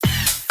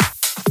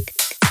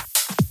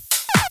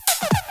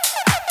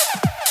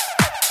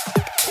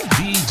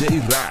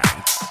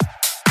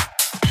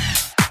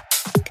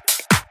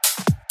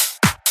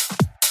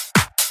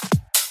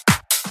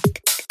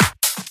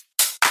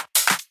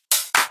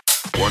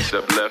One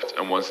step left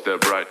and one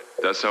step right.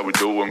 That's how we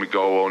do when we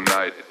go all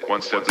night.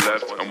 One step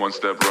left and one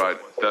step right.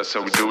 That's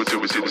how we do it till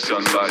we see the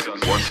sunlight.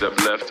 One step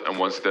left and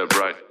one step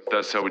right.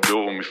 That's how we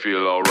do it when we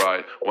feel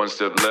alright. One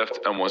step left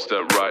and one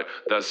step right.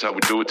 That's how we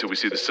do it till we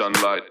see the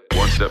sunlight.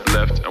 One step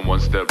left and one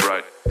step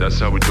right. That's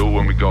how we do it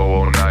when we go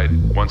all night.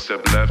 One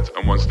step left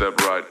and one step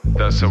right.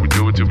 That's how we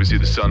do it till we see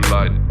the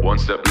sunlight. One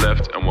step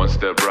left and one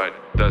step right.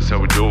 That's how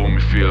we do it when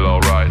we feel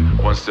alright.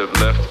 One step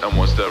left and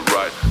one step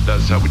right.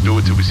 That's how we do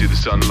it till we see the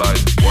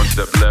sunlight. One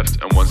step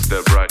left and one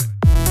step right.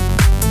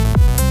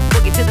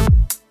 Boogie to the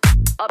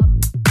up.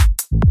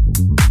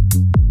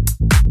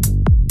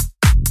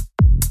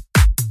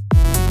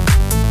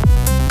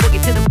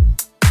 Boogie to the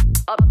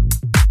up.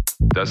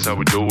 That's how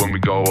we do when we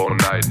go all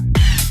night.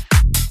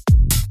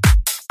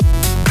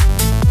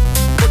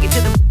 Boogie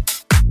to the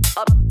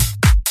up.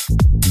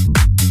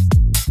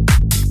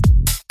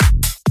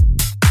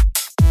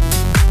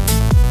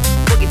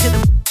 Boogie to the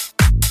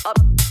up.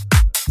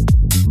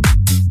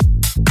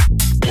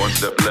 One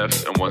step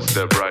left and one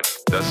step right.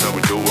 That's how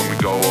we do when we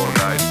go all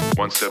night.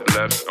 One step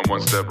left and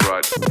one step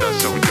right.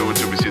 That's how we do it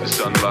till we see the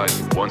sunlight.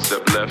 One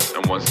step left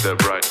and one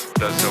step right.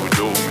 That's how we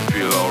do it when we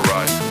feel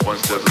alright. One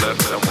step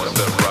left and one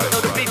step right.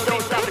 So the beat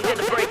don't stop until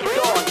the break is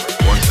dawn.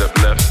 One step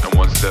left and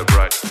one step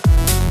right.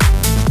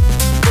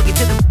 Boogie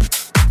to the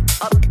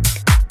up.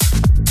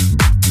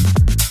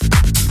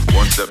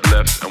 One step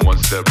left and one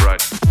step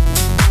right.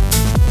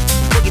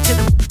 Boogie to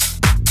the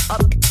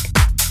up.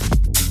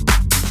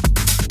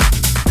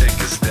 Take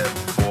a step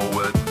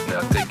forward,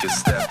 now take a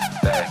step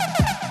back.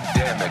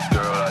 Damn it,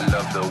 girl, I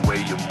love the way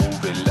you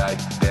move it like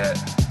that.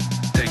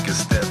 Take a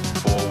step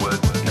forward,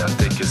 now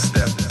take a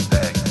step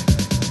back.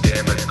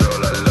 Damn it,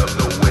 girl, I love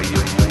the way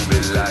you move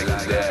it like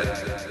that.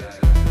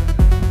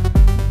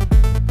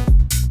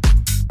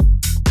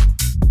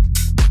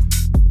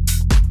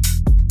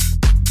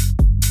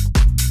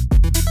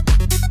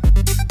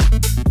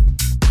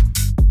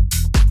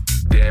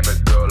 Damn it,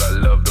 girl, I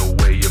love the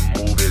way you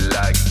move it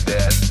like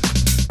that.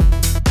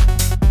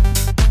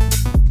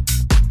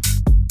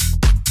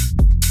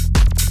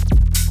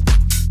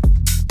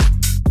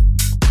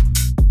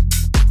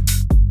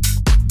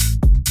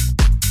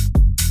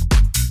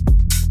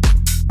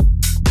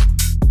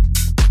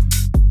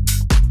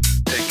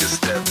 Take a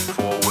step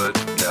forward,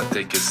 now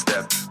take a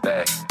step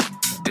back.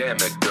 Damn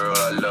it, girl,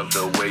 I love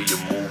the way you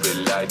move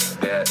it like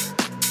that.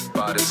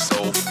 Body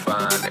so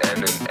fine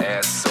and an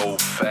ass so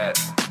fat.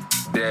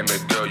 Damn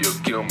it, girl, you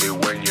kill me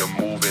when you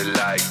move it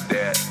like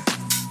that.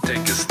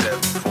 Take a step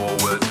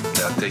forward,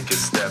 now take a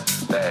step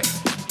back.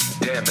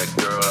 Damn it,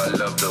 girl, I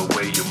love the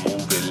way you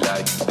move it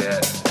like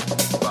that.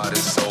 Body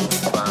so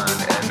fine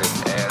and an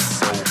ass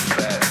so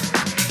fat.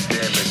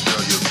 Damn it,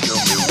 girl, you kill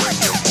me when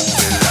you move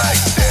it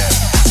like that.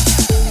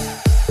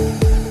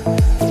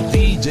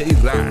 DJ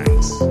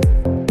Ranks.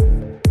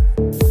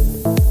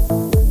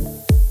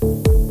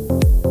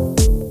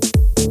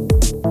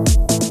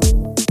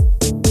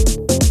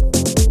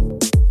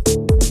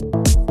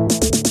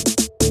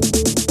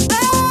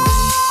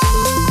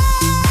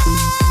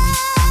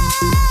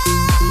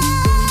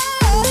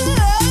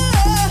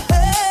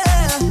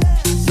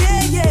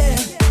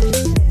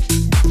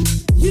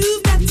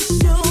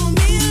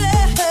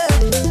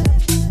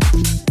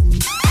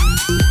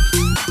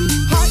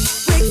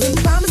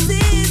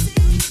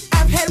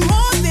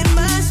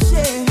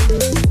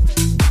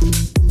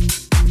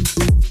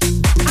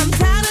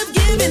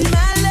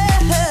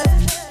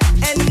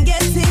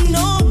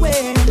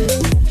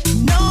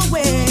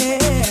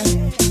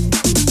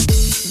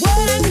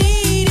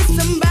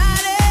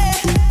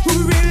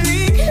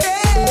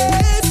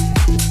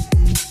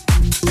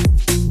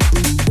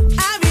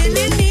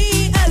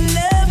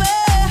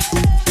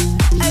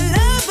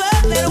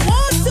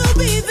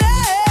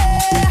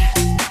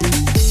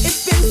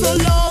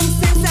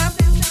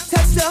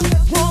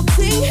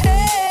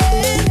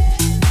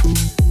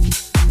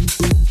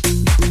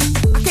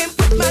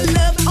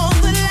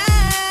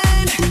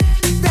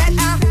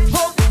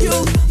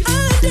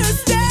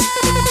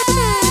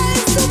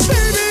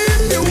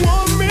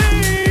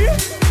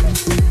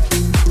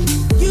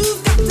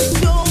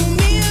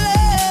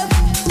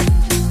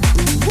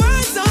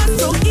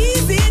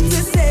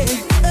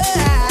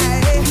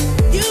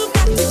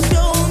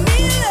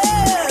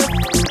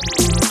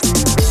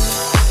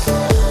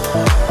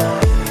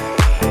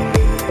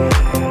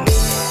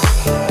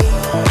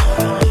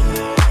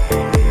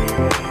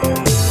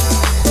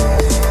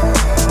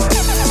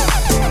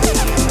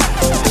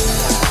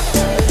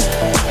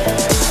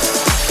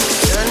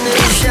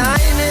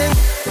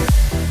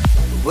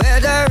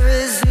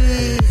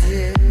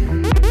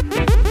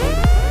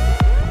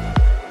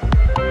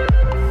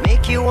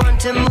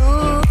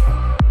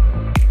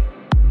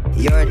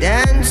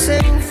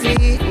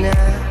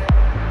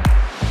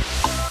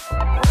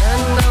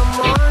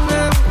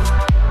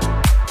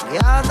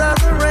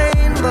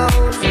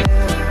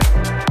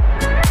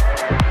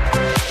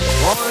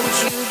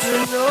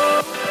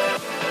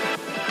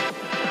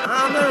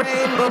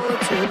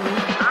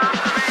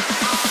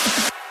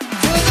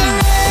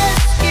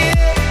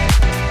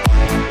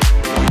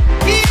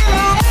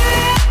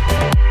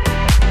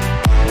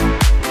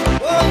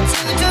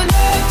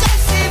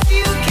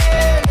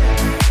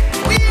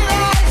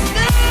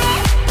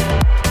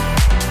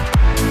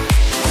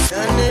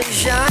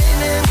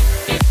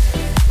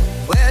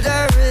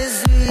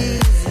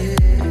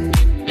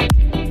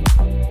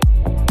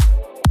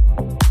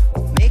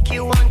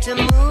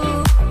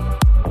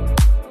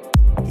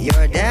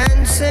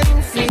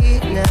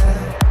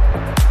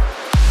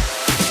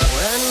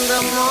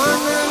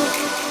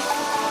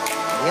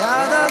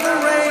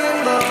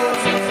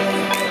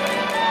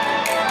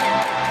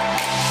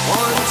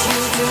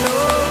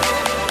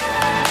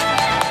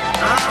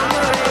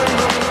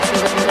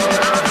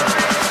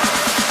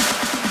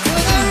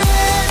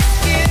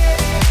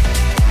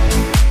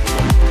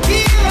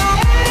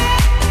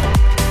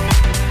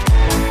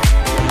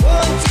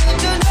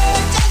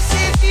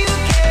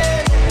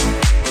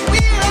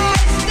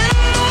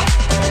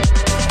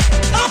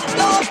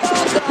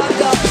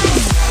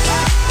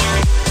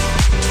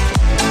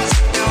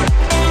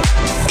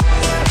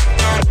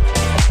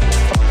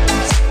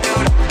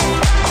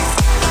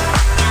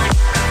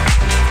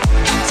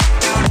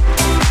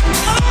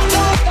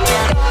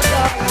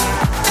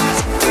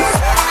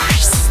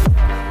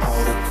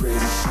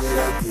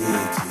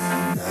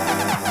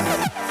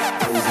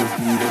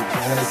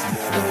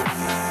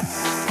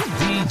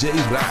 DJ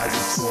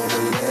Rise. Wanna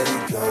let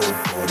it go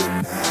for the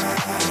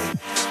night.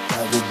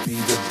 That would be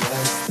the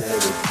best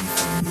therapy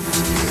for me.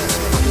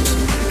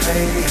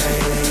 Hey,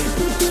 hey.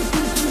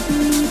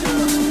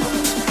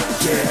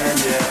 Yeah,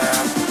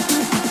 yeah.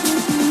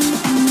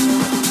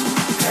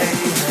 Hey,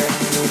 hey.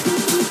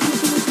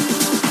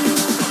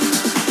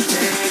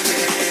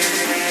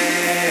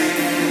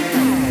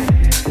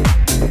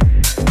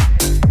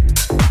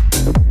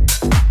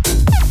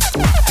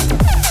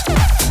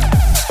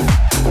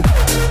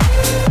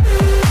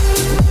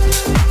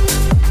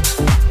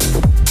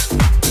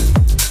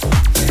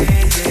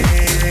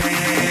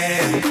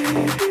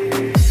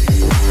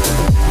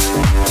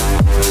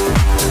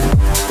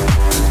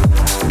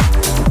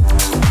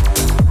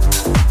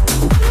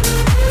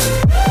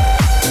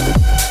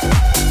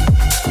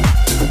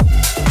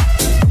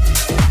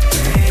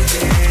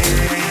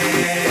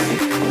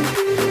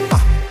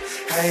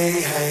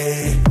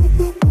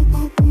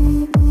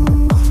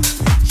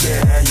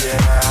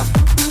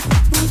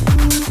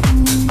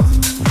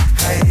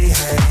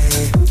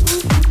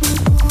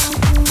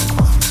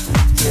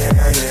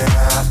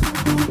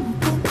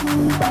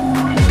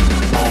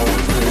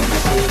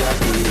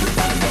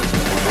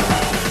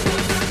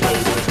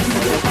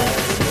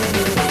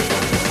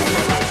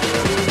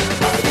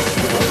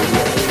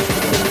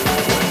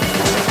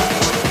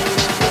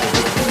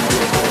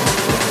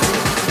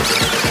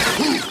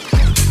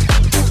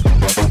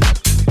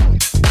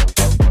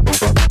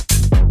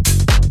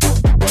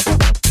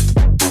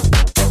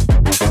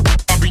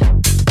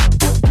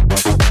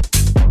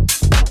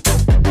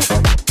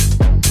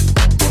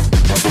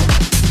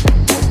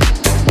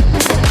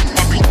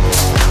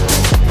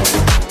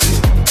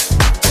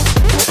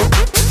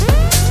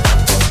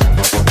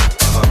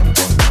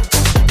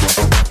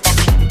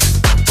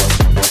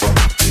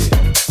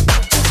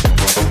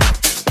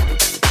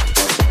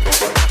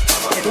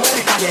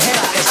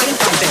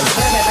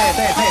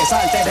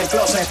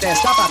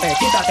 Escápate,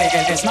 quítate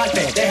el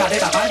esmalte, deja de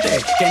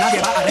taparte, que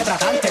nadie va a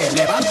retratarte.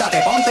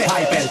 Levántate, ponte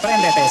hyper,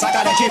 préndete,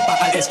 sácale chispa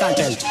al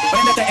starter.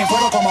 Préndete en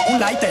fuego como un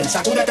lighter,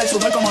 sacúdete el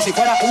sudor como si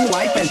fuera un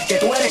wiper. Que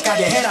tú eres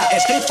callejera,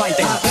 street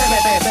fighter.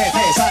 Atrévete,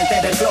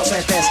 salte del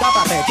closet,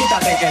 escápate,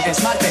 quítate el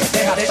esmalte,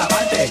 deja de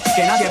taparte,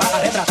 que nadie va a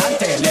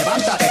retratarte.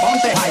 Levántate,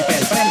 ponte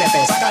hyper,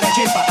 préndete, sácale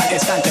chispa al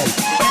starter.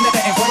 Préndete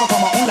en fuego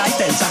como un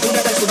lighter,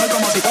 sacúdete el sudor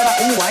como si fuera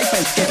un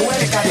wiper. Que tú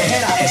eres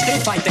callejera,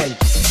 street fighter.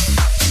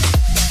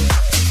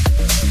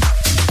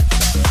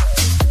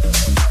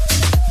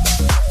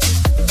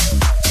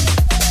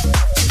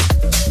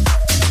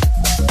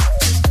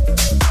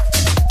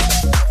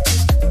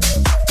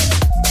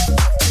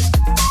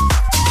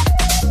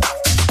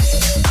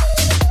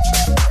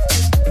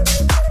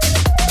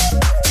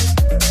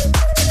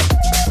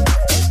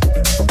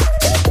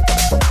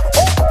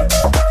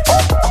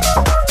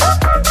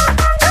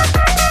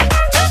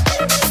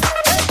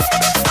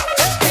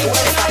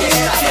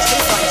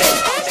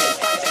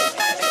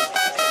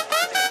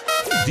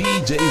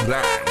 DJ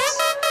Rise.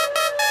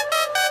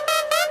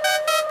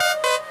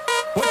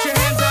 Put your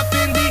hands up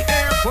in the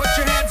air. Put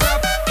your hands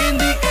up in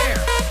the air.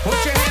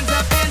 Put your hands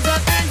up, hands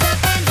up, hands up,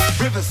 hands up.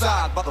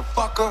 Riverside,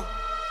 motherfucker.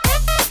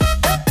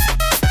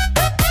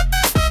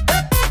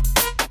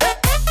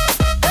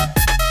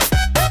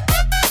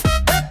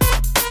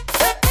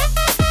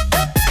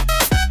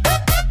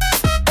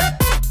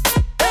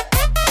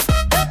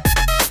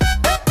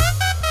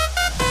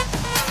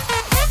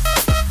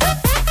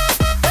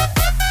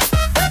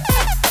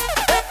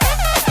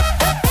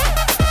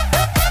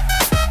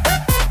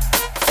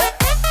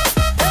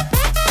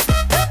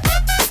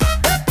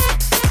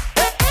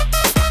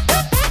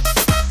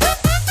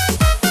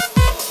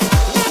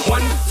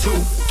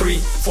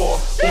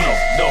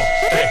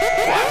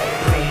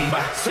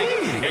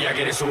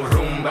 Su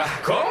rumba,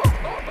 ¿cómo?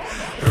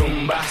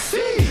 Rumba, sí,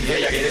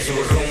 ella quiere su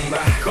rumba,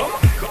 ¿cómo?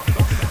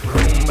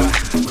 Rumba,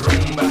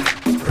 rumba,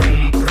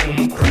 rum,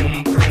 rum,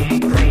 rum, rum,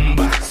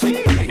 rumba,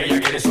 sí, ella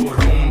quiere su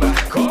rumba,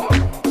 ¿cómo?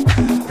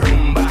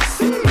 Rumba,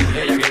 sí,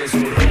 ella quiere su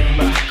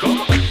rumba,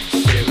 ¿cómo?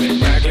 Si es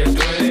verdad que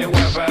tú eres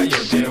guapa, yo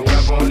te voy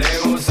a poner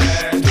a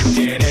gozar. Tú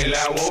tienes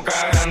la boca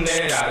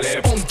grande,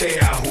 dale, ponte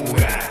a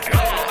jugar.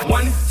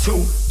 1,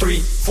 2,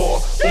 3, 4,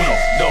 1,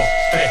 2,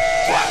 3,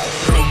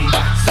 4,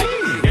 rumba, sí,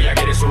 ella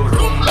quiere su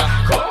rumba,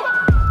 ¿cómo?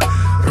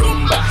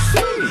 Rumba,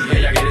 sí,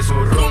 ella quiere su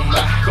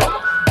rumba, ¿cómo?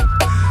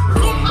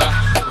 Rumba,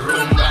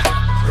 rumba,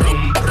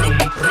 rum, rum,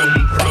 rum,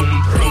 rum,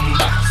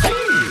 rumba, sí,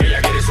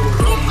 ella quiere su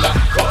rumba,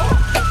 ¿cómo?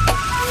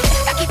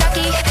 Taki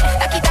taki,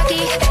 taki taki,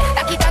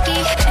 taki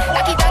taki,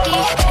 taki taki,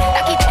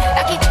 taki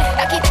taki,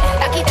 taki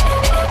taki,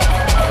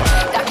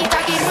 taki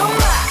taki,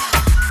 rumba,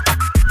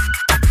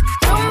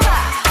 rumba,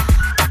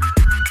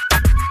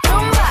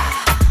 rumba,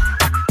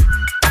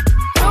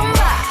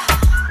 rumba.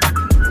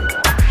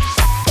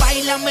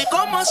 Báilame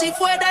como si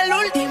fuera la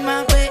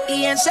última vez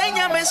y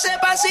enséñame ese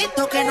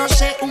pasito que no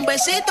sé, un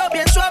besito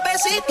bien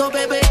suavecito,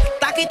 bebé.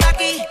 Taki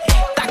taki,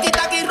 taki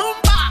taki,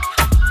 rumba.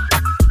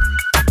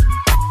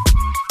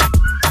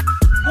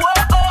 Whoa,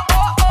 oh,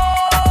 oh,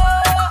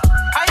 oh.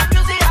 High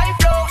music, high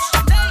flows.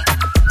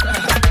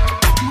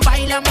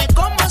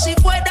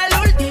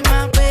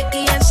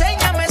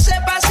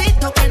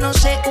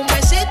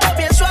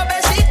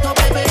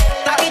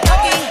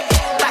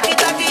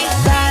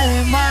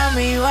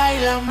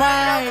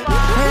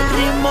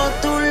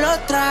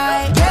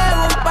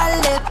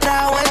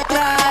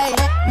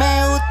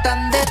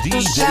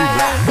 DJ sabes.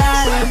 Blast.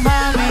 Dale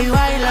mami,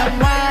 baila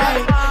más.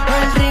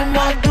 El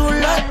ritmo tú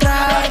lo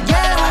traes.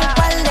 Llevo un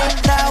par de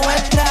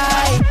tragos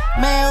trae.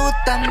 Me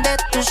gustan de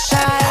tu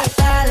sal.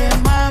 Dale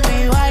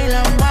mami,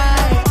 baila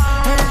más.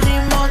 El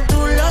ritmo tú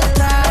lo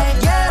traes.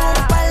 Llevo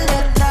un par de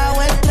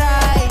tragos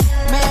trae.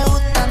 Me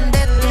gustan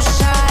de tu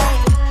sal.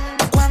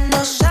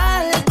 Cuando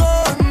salgo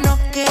no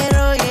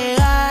quiero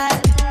llegar.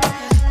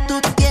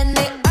 Tú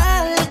tienes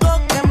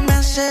algo que me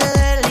hace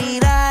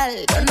delirar.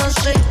 Yo no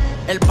sé,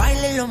 el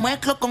baile lo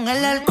mezclo con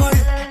el alcohol.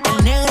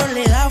 El negro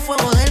le da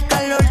fuego del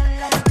calor.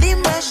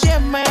 Dime si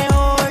es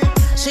mejor,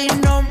 si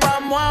nos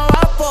vamos a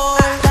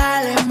vapor.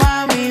 Dale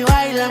mami,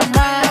 baila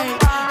más.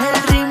 El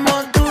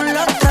ritmo tú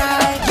lo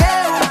traes.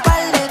 Llevo un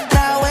par de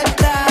tragos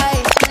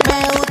trae. Me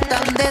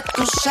gustan de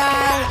tu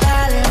sal.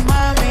 Dale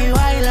mami,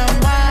 baila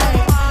más.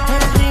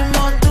 El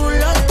ritmo tú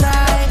lo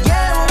traes.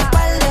 Llevo un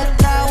par de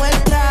tragos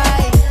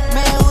trae.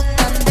 Me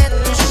gustan de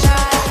tu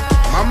sal.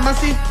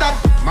 Mamacita,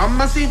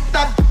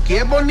 mamacita,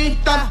 qué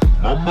bonita.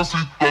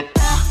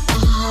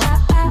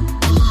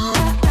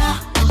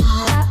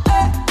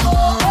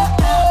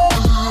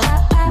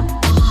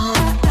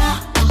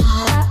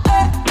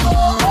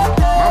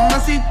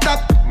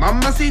 Mamacita,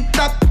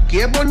 mamacita,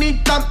 qué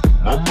bonita.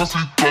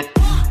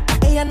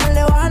 Ella no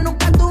le baja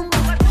nunca tumba.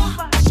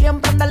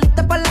 Siempre anda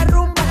lista para la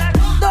rumba.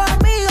 Dos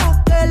amigos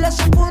que le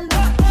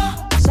secundan.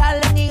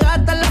 Salen y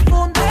gastan la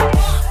funda.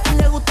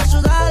 Le gusta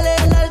sudarle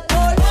el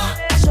alcohol.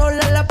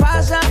 Sola la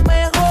pasa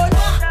mejor.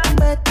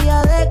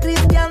 Vestida de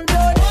Christian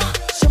Dior.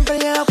 Siempre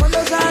llega cuando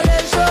sale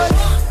el sol.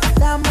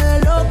 Dame de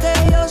lo que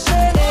yo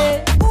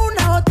sé.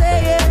 Una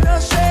botella de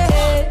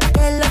rosé.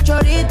 Que la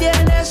chori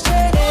tiene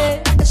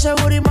sed. De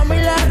seguro y mami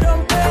la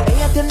rompe.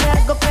 Ella tiene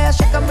algo que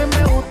hace que a mí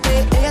me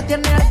guste. Ella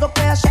tiene algo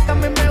que hace que a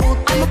mí me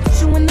guste. I'ma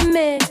put you in the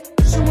mix,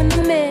 put you in the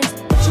mix,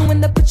 put you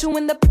in the, put you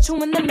in the, put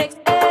you in the mix.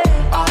 Ay.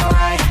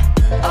 Alright,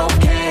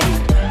 okay.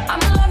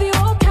 I'ma love you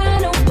all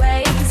kind of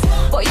ways.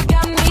 Boy, you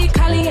got me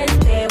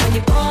caliente when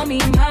you call me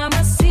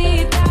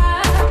mamacita.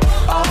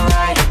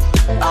 Alright,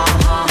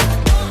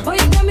 boy,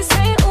 you got me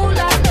saying ooh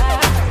la la.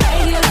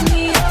 Ay, Dios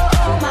mío,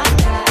 oh my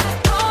God.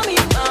 Call me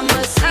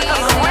mamacita.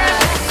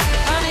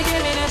 Honey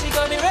came in and she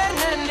got me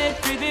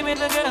red-handed, creepy with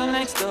the girl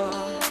next door.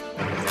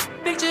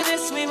 Picture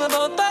this, we were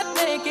both butt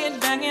naked,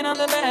 banging on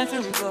the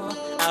bathroom floor.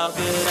 How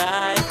could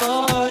I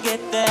forget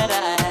that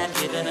I had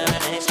given her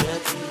an extra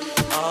key?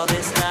 All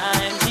this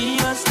time she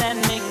was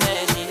standing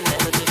there, she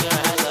never took her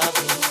eyes off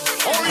me.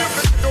 Oh, you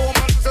can do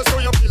man, this is so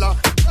you pillar.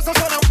 This is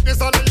on a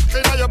witness, I'll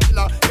clean out your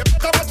pillar. You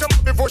better watch your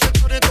mouth before she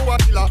turn into a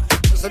killer.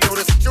 Listen to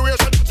the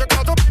situation, you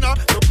can't up in her.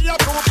 You be a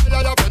true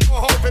player, you better know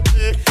how to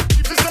play.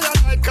 If she say a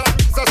night, can't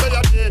miss her say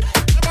a day.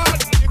 Never had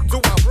to stick to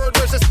a word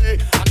where she say.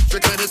 And she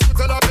can stick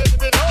to the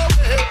baby, no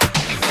way.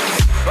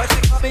 But she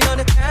caught me on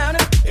the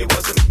counter. It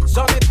wasn't me.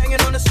 Saw me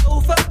banging on the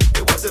sofa.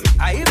 It wasn't me.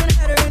 I even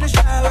had her in the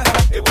shower.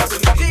 It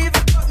wasn't me. She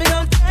even caught me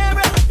on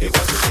camera. It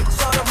wasn't me.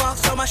 Saw the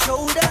marks on my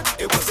shoulder.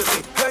 It wasn't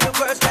me. Heard the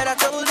words that I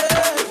told her.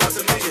 It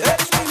wasn't me. Heard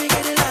her screaming,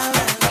 getting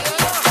louder.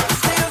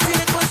 Still see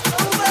it was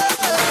over.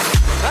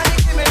 Honey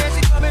came in and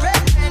she caught me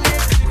red-handed,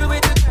 sleeping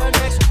with the girl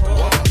next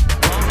door.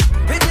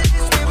 Picture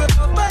this, we were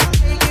both butt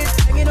naked,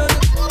 hanging on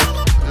the floor.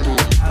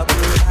 How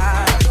could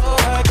I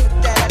forget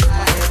that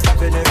I had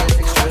given her an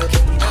extra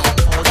key?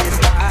 All this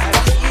time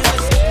she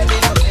was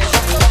standing there, she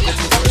never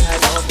took her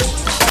eyes off me.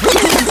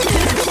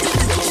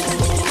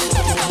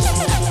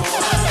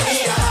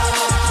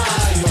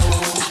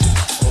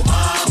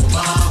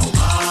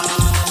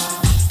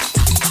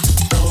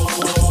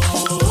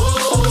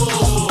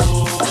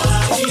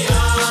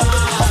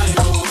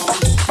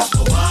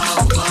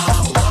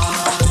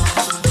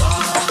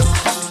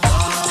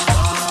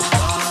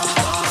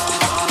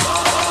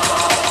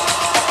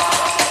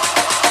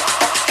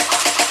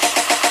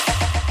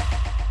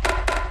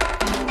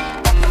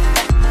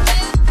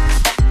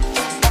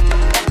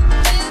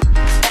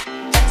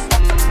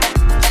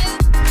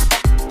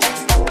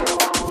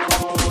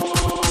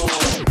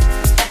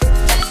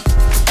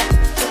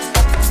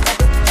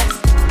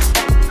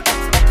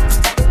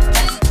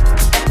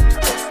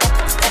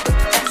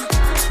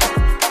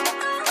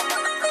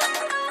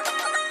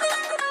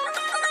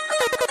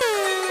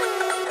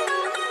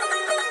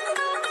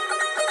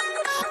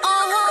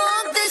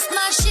 This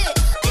my shit.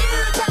 Few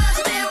times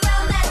I've been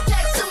around that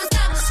track, so it's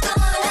not just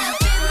gonna have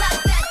been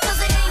like that. 'Cause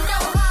it ain't no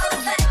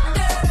holler that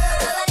girl.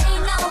 It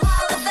ain't no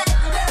holler that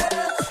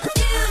girl.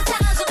 Few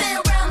times I've been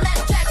around that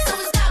track, so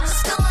it's not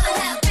just gonna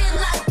have been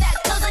like that.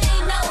 'Cause it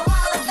ain't no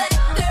holler that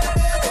girl.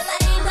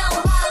 It ain't no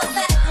holler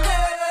that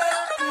girl.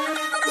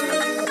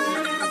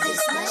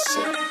 This my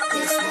shit.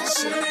 This my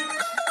shit.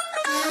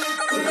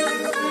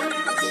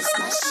 This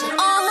my shit.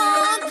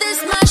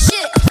 This my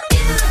shit.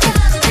 Few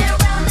times I've been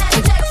around that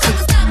track, so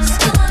it's not just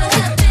gonna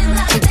have been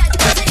like that.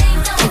 'Cause it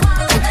ain't no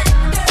holler that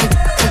girl.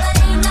 It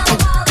ain't no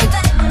holler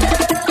that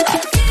girl.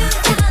 Few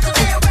times I've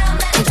been around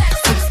that track,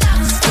 so it's not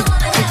just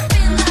gonna have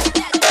been like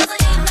that. 'Cause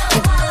it ain't no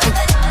holler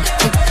that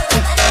girl.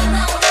 It ain't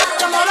no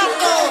holler.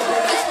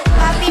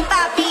 Papi,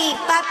 papi,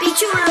 papi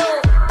chulo.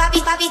 Papi,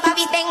 papi,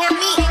 papi, ven a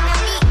mí.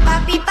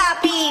 Papi,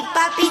 papi,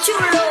 papi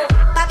chulo.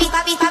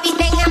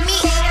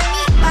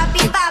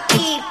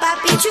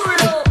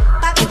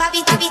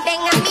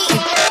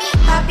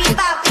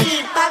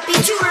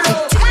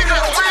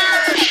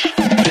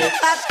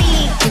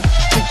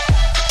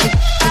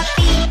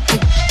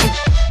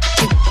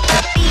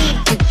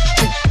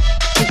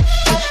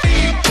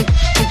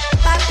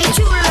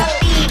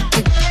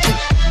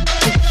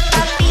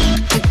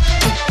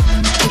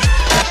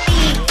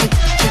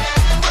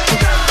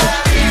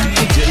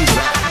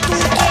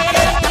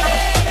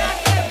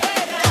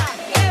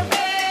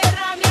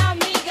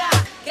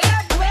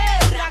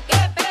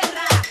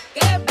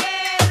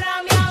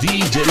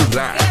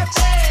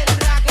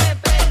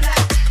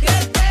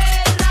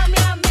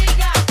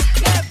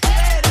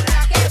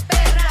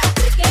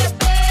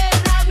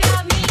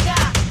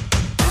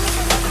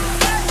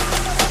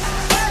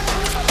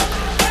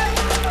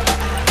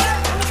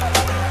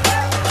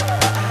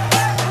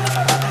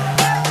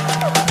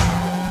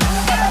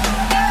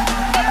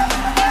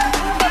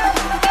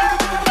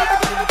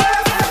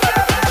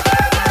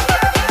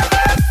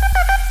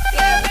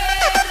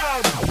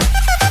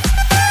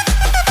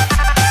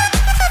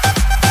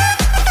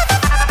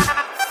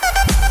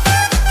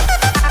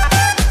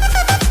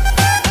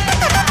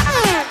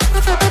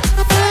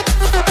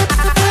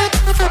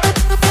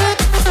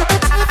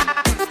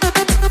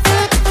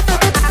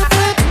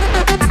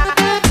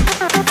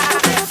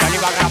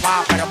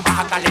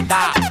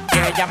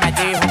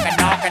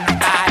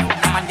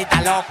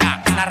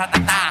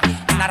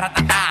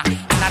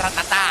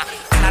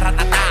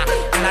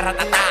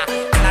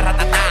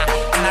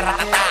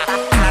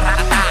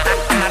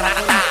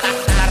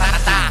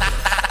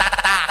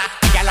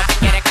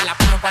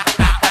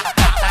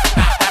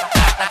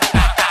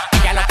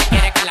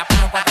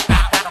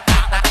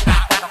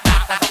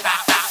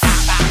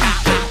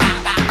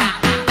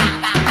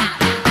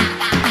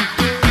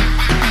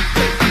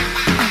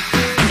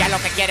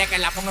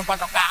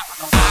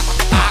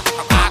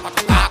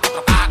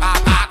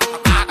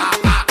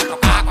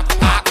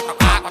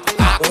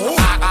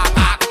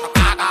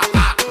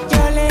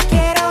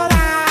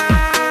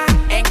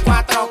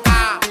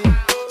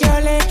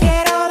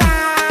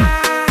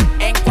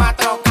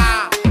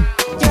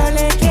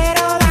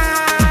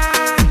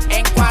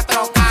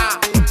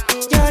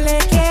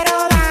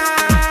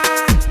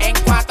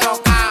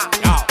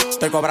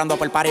 Estoy cobrando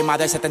por party más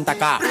de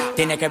 70k.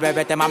 Tiene que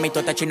beberte, mami,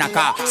 tú te china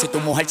acá. Si tu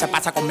mujer se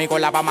pasa conmigo,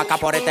 la vamos acá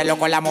por este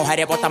loco. Las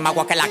mujeres botan más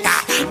agua que la K.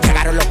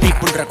 Llegaron los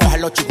people, recogen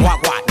los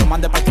chihuahuas. No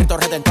mande para Cristo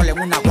Redentor en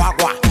una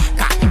guagua.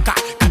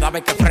 Cada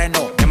vez que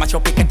freno,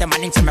 demasiado piquete,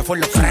 manín, se me fue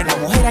los frenos. Las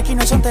mujeres aquí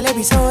no son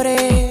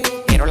televisores,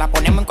 pero la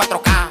ponemos en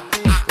 4K.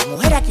 Las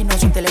mujeres aquí no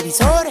son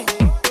televisores,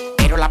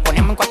 pero la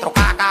ponemos en 4K.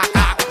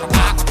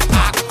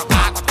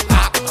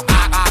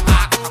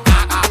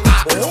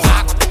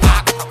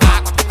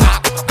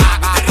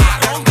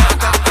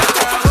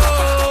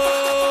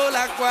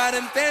 La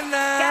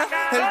cuarentena,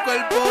 el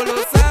cuerpo lo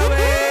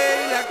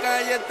sabe, la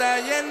calle está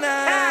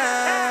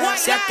llena.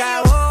 Se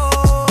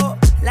acabó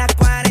la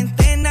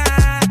cuarentena,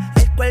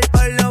 el cuerpo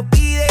lo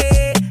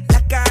pide,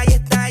 la calle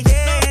está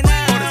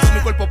llena. Por eso mi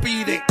cuerpo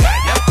pide.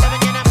 Calla hasta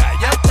mañana,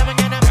 calla hasta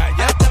mañana,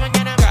 calla hasta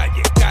mañana,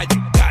 calle,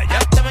 calle, calla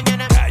hasta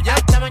mañana, calla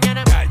hasta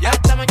mañana, calla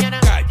hasta mañana,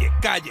 calle,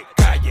 calle,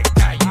 calle,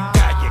 calle,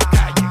 calle,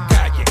 calle,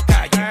 calle,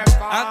 calle,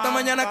 hasta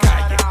mañana,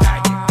 calle,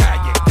 calle,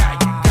 calle,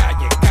 calle,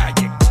 calle,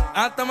 calle,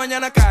 hasta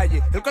mañana,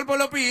 calle. El cuerpo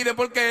lo pide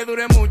porque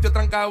duré mucho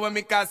trancado en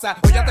mi casa.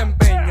 Hoy ya te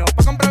empeño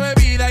pa' comprar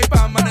bebida y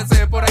pa'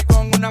 amanecer por ahí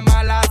con una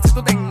mala. Si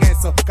tú ten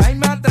eso,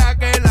 cáeme atrás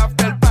que el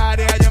after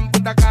party allá en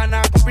Punta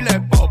Cana con pile de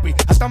popi.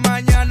 Hasta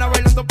mañana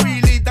bailando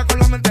pilita con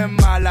la mente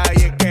mala.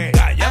 Y es que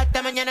calla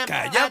hasta mañana,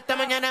 calla hasta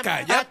mañana,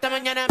 calla hasta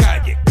mañana,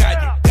 calle,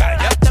 calle,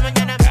 calla hasta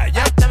mañana,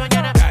 calla hasta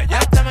mañana, calla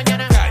hasta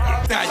mañana,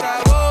 calle, calle.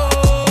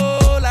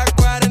 Acabó la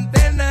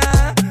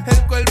cuarentena,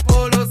 el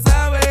cuerpo lo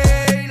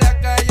sabe y la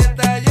calle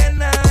está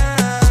llena.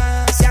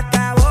 Se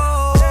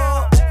acabó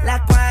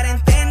la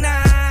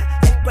cuarentena,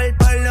 el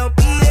cuerpo lo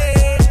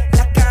pide,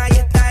 la calle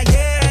está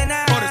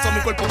llena. Por eso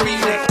mi cuerpo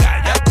pide.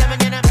 Calla hasta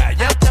mañana,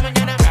 calla hasta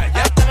mañana,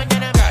 calla hasta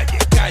mañana, calle,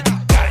 calle,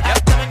 calla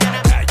hasta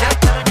mañana, calla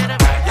hasta mañana,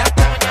 calla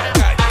hasta mañana,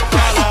 calle.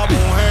 Las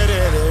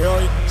mujeres de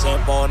hoy se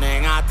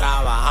ponen a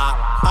trabajar,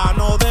 a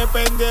no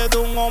depender de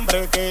un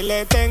hombre que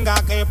le tenga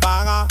que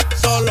pagar.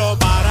 Solo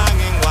paran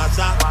en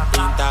WhatsApp,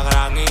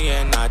 Instagram y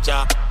en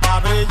Snapchat, pa'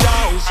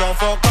 brillar y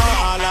sofocar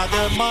a las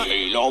demás.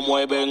 Y lo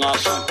mueven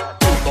así.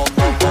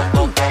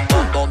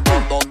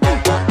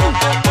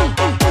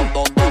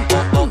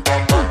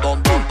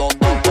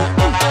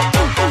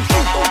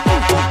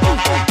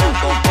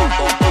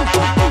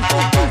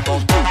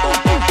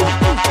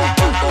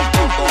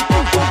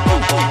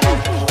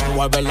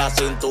 Mueve la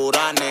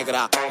cintura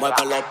negra,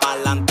 muévelo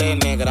pa'lante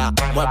negra,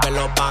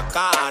 muévelo pa'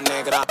 acá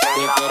negra, te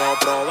quiero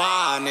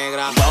probar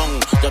negra.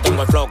 Yo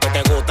tengo el flow que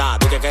te gusta,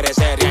 dije que eres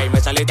seria y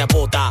me saliste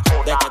puta.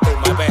 De que tú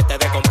me ves te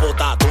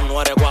descomputa, tú no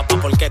eres guapa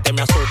porque te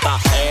me asusta.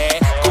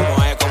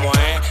 Como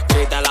es,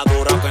 grítala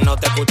duro que no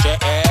te escuché.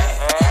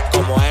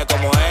 Como es,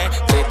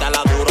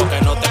 grítala duro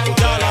que no te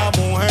escuché. Ya las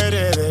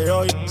mujeres de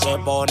hoy se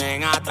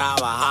ponen a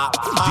trabajar,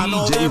 a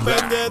no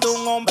depender de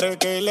un hombre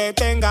que le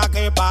tenga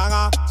que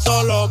pagar.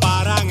 Solo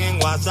paran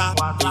en WhatsApp,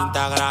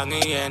 Instagram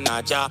y en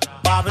Snapchat,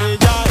 pa'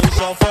 brillar y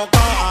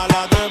sofocar a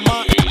las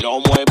demás. Y lo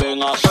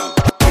mueven así.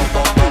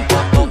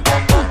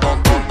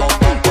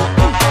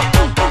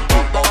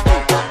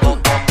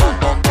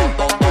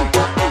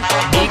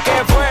 ¿Y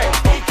qué fue?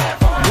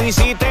 No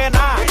hiciste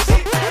nada.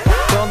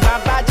 Con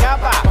tanta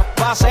chapa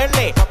pa'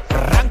 hacerle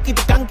ranking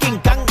canking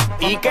can.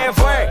 ¿Y qué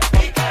fue?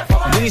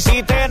 No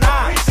hiciste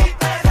nada.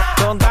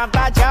 Con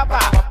tanta chapa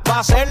pa'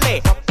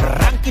 hacerle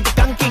ranking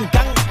canking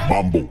can.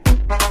 Mambo.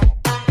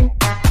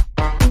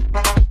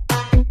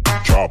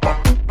 Chapa.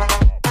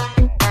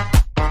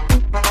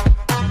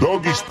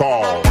 Doggy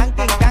style.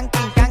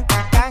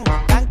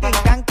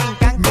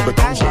 No te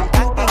canses.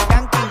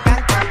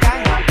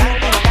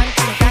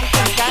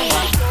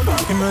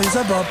 ¿Qué me dice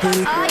papi?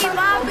 Ay,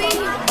 papi.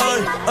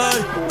 Ay, ay,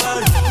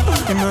 ay.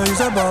 ¿Qué me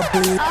dice papi?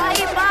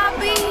 Ay,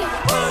 papi.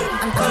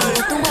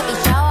 Antes tú me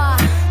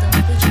pichabas,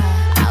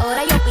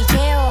 ahora yo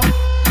picheo.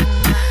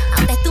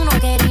 Antes tú no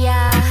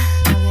querías,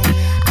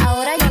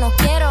 ahora yo no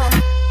quiero.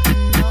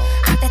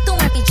 Antes tú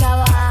me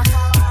pichabas,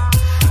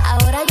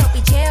 ahora yo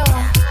picheo.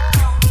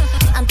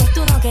 Antes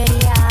tú no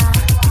querías,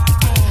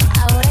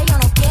 ahora yo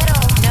no quiero.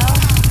 No,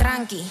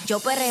 tranqui, yo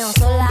perreo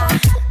sola.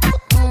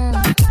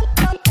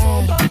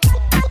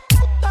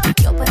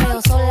 Yo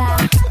perreo sola.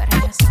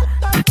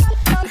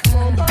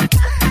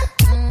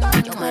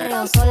 Yo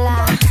perreo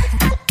sola.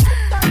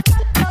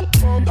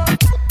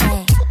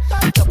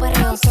 Yo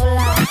perreo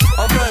sola.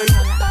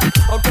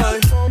 Ok,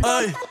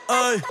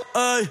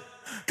 ay,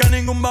 que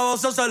ningún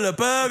baboso se le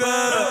pegue.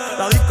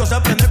 La disco se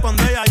prende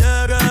cuando ella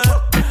llegue.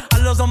 A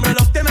los hombres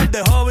los tienes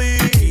de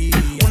hobby,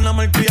 una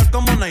marquilla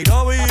como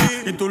Nairobi.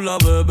 Y tú la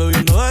ves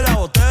bebiendo de la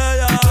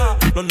botella.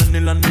 Los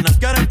nenes y las nenas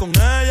quieren con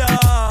ella.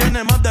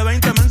 Tiene más de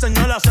 20, me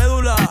enseñó la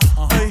cédula.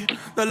 Ay,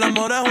 del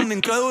amor es una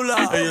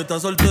incrédula. Ella está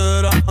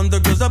soltera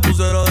antes que se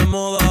pusiera de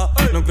moda.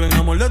 No creen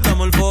amor, le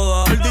damos el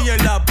foda. El DJ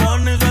la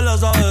pone y se la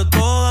sabe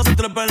toda. Se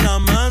trepa en la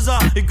mesa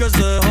y que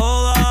se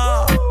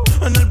joda.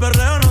 En el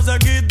perreo no se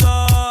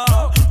quita.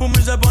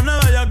 Pumi se pone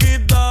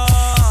bellaquita.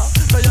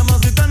 Se llama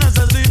si te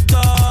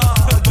necesita.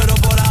 Pero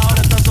por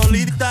ahora está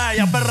solita.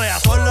 Ella perrea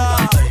sola.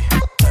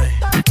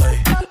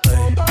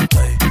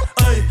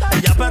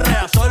 Ella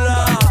perrea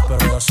sola.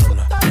 Perrea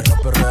sola. Ella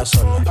perrea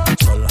sola,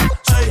 sola,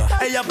 sola.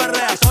 Ella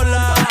perrea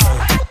sola.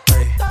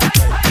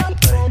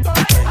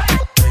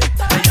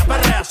 Ella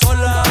perrea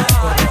sola.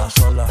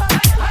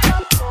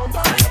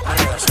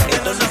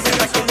 Esto no se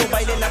va con los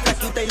bailes, la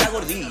flaquita y la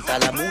gordita,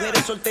 la mujer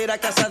es soltera,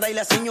 casada y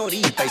la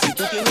señorita. Y si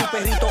tú tienes un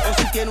perrito o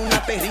si tienes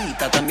una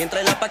perrita, también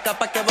tráela pa' acá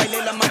pa' que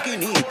baile la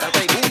maquinita.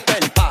 Te gusta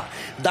el pa,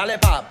 dale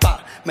pa,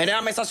 pa.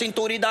 Menéame esa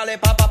cintura y dale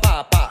pa, pa,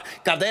 pa, pa.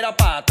 Cadera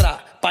pa' atrás,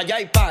 pa' allá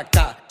y pa'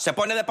 acá. Se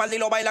pone de espalda y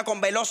lo baila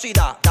con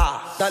velocidad.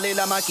 Da. Dale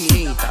la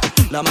maquinita,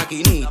 la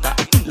maquinita.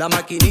 La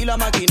maquinita, la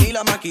maquinita,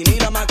 la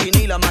maquinita, la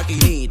maquinita, la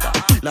maquinita.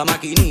 La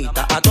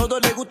maquinita, a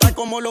todos les gusta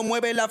cómo lo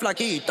mueve la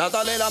flaquita.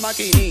 Dale la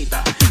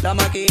maquinita, la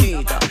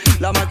maquinita.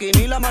 La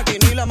maquinita, la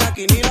maquinita, la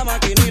maquinita, la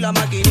maquinita, la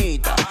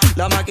maquinita.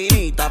 La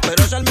maquinita,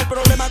 pero ese es mi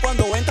problema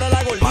cuando entra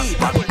la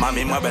gordita.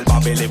 Mami, mueve el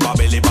babili,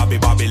 babili, babi,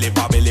 babili,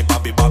 babili,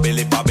 babi,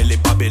 babili, babili,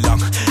 babilán.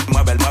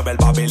 Mueve el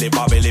babili, babili,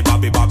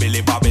 babi, babili,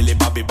 babili,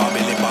 babi,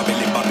 babili,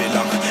 babili,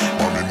 babilán.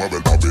 Mami, mueve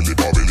el babili,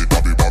 babili,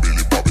 babi,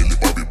 babili, babili,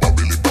 babi,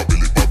 babili,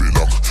 babili,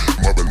 babilán.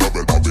 Mueve el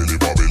babili,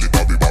 babili,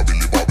 babi,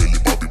 babili, babili,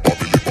 babi,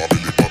 babili,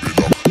 babili,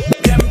 babilán.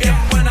 Bien, bien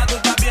buena, tú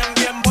estás bien,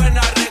 bien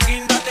buena.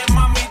 Reguíndate,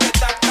 mami, de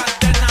esta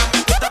cadena. Me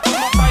gusta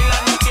cómo baila,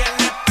 no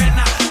tienes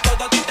pena.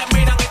 Todos a ti te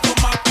miran y tú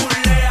más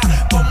puleas.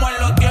 Como en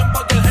los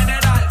tiempos del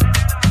general.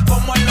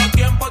 Como en los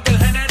tiempos del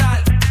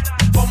general.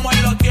 Como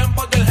en los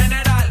tiempos del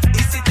general.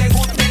 Y si te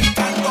gusta el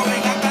canto,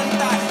 ven a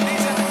cantar.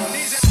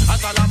 Dice.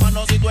 Alza la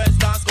mano si tú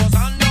estás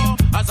gozando.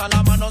 Alza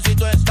la mano si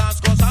tú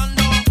estás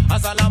gozando.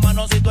 Alza la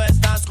mano si tú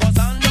estás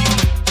gozando.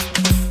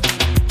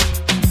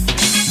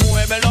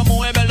 Muévelo,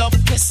 muévelo,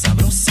 qué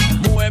sabrosa.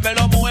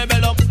 Muévelo,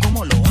 muévelo,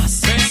 ¿cómo lo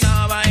haces? Ven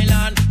a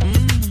bailar,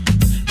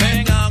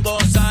 ven a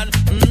gozar.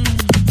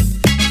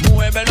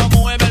 Muévelo,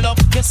 muévelo,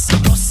 qué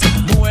sabrosa.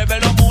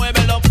 Muévelo,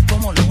 muévelo,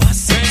 ¿cómo lo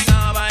haces? Ven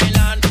a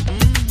bailar,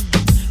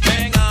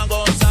 ven a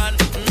gozar.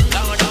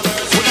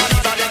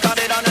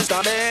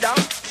 Escalera,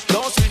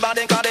 dos arriba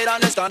de cadera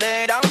en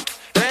escalera,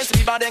 tres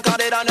arriba de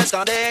cadera en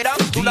escalera.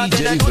 Tú la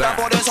tienes toda,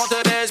 por eso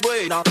te ves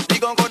buena.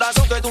 Digo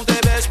corazón que tú te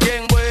ves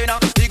bien buena.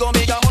 Digo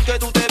mi amor que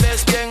tú te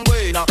ves bien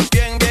buena.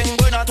 Bien, bien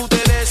buena, tú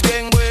te ves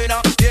bien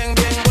buena. Bien,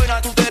 bien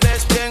buena, tú te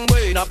ves bien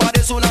buena.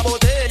 Parece una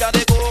botella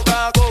de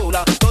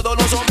Coca-Cola. Todos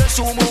los hombres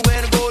su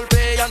mujer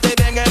golpean. Te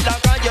ven en la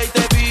calle y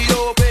te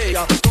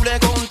piropea. Tú le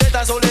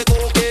contestas o le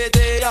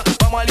coqueteas.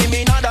 Vamos a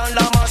eliminar a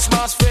la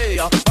más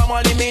fea. Vamos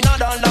a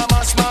eliminar a la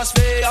más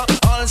fea.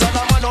 Alza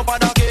la mano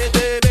para que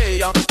te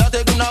vea.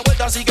 Date una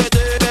vuelta así que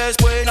te ves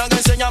buena. Que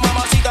enseña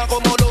mamacita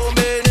como lo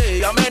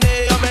menea.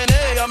 Menea,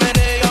 menea,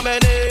 menea,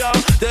 menea.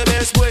 Te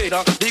ves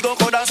buena. Digo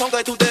corazón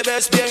que tú te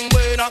ves bien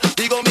buena.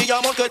 Digo mi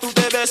amor que tú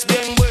te ves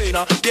bien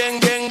buena. Bien,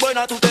 bien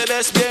buena, tú te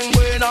ves bien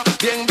buena.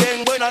 Bien,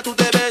 bien buena, tú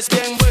te ves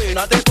bien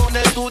buena. Te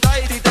pones tu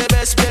tight y te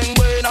ves bien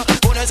buena.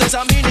 Pones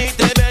esa mini y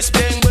te ves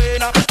bien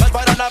buena. Vas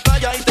para la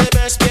playa y te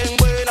ves bien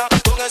buena.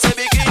 Con ese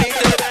bikini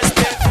te ves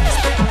bien.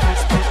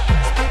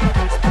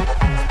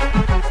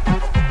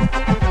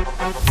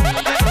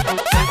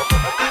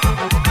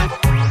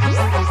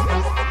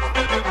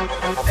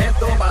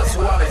 Esto va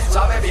suave,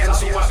 sabe bien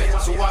suave,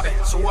 suave,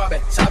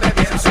 suave, sabe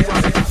bien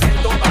suave.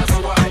 Esto va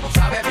suave,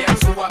 sabe bien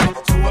suave,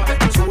 suave,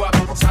 suave,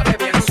 sabe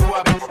bien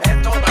suave.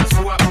 Esto va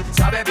suave,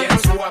 sabe bien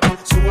suave,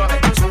 suave,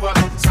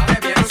 suave, sabe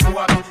bien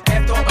suave.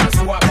 Esto va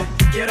suave.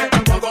 ¿Quieres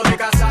un poco de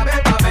casabe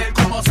pa' ver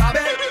cómo sabe?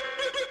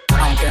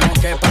 Aunque no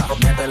quepa,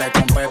 métele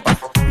con pepa.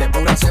 De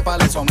pura cepa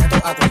le someto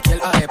a cualquier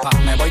arepa.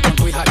 Me voy con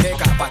tu hija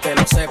queca pa' que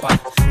lo sepa.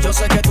 Yo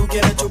sé que tú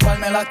quieres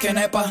chuparme las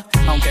quenepas,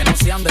 aunque no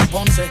sean de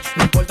Ponce.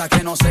 No importa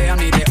que no sean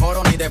ni de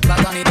oro, ni de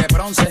plata, ni de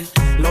bronce.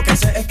 Lo que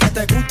sé es que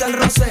te gusta el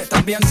roce.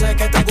 También sé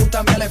que te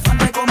gusta mi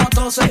elefante como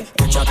tose.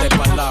 Échate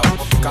pa'l lado,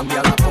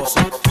 cambia la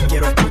pose.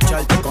 Quiero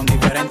escucharte con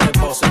diferentes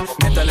voces.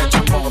 Métele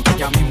chambón, que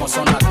ya mismo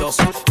son las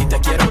 12. Y te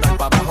quiero dar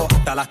pa' abajo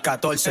hasta las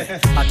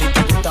 14. A ti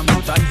te gusta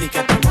montar y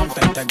que te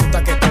monten. Te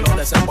gusta que te lo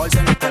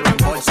desembolsen y te lo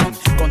embolsen.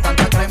 Con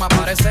tanta crema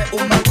parece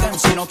un molten.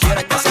 Si no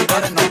quieres que se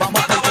queden, nos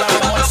vamos por clave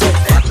morse.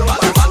 Esto va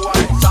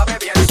suave, sabe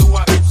bien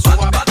suave,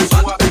 suave,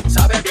 suave,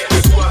 sabe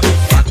bien suave.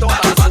 Esto va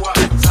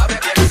suave, sabe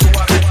bien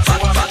suave,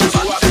 suave,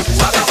 suave,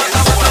 sabe bien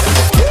suave.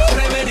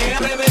 Remenea,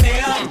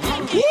 remenea.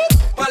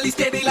 Para la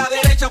izquierda y la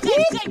derecha.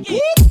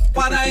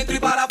 Para adentro y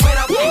para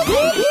afuera.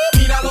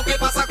 Mira lo que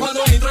pasa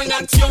cuando entro en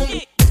acción.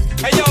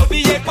 Hey yo,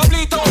 DJ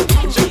Pablito,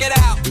 check it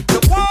out. The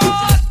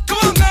what? Come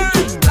on, girl.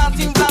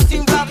 Latin,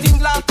 Latin,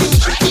 Latin, Latin.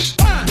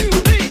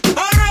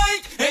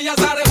 Alright, ella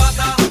se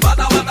arrebata,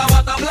 bata, bata,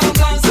 bata, blan,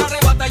 blan, se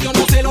arrebata. Yo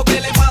no sé lo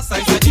que le pasa.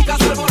 Esa chica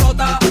se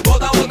alborota,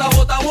 bota, bota,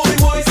 bota, voy,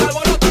 voy, se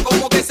alborota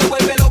como que se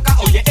vuelve loca.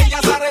 Oye, ella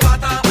se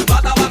arrebata,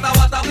 bata, bata,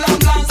 bata, blan,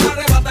 blan, se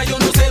arrebata. Yo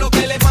no sé lo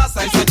que le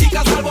pasa. Esa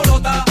chica se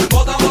alborota,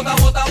 bota, bota,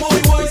 bota,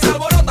 voy, voy, se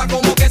alborota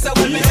como que se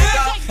vuelve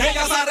loca.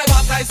 Ella se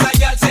arrebata, esa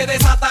yal se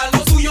desata,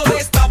 lo suyo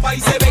destapa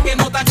y se ve que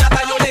no está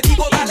chata. Yo le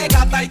digo, dale.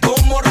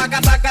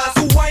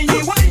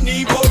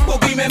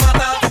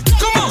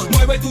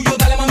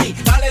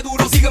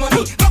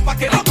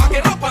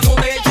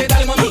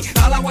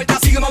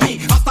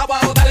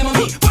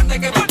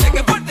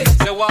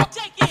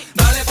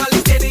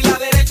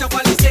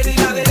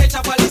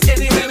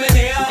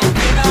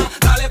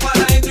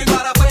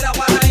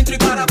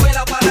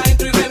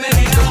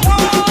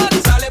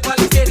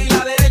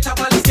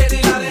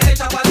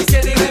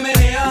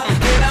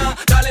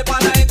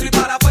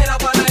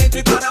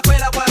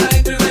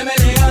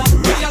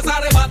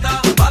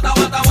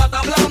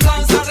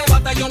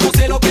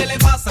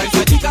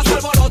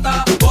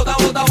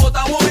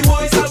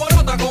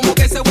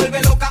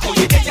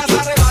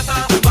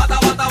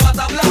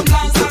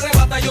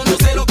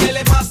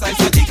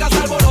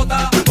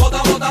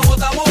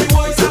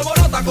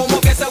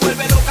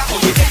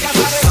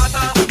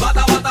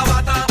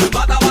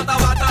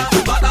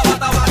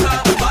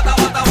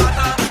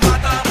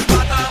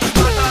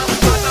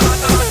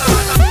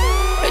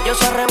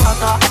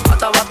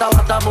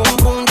 bata, boom,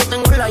 boom. Yo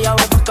tengo la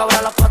llave pa' que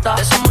abra la pata.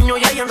 Ese moño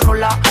ya y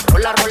enrola,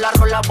 rola, rola,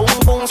 rola, boom,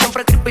 boom.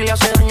 Siempre creepy le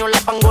hace daño en la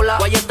pangola.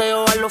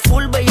 Guayeteo a lo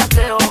full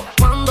bellaqueo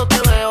cuando te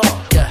veo,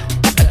 yeah.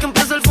 Es que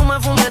empieza el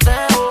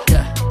fumeteo,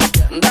 yeah.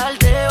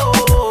 Daldeo,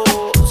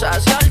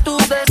 saciar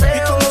tus deseos. Y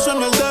cuando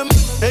suena el demo,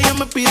 ella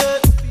me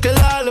pide que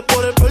la jale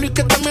por el pelo y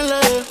que también le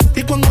dé.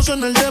 Y cuando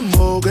suena el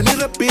demo, que ni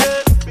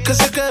respire, que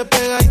se quede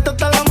pegadita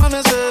hasta el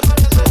amanecer.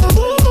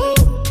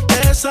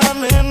 Esa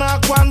nena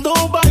cuando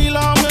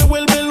baila me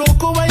vuelve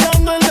loco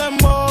bailando el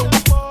dembow.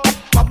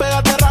 Más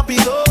pégate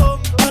rápido,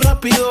 más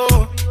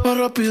rápido, más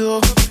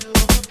rápido.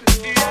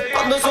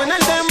 Cuando suena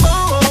el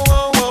dembow,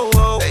 oh, oh,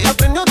 oh, ella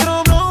prende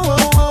otro blow, oh,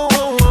 oh,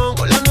 oh, oh.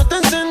 Con la nota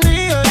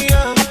encendida,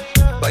 yeah.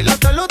 Baila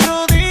hasta el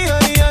otro día,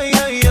 yeah,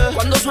 yeah, yeah.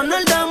 Cuando suena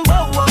el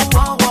dembow, oh,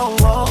 oh, oh,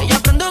 oh, ella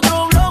prende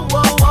otro blow,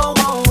 oh, oh,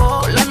 oh,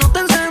 oh. Con la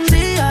nota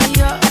encendida,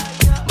 yeah.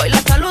 Baila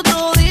hasta el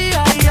otro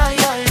día, yeah,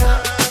 yeah,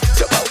 yeah.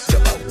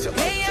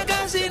 Ella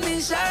casi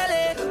ni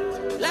sale,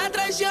 la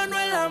traición no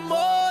el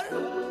amor.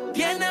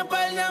 Tiene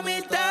par de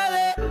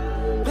amistades,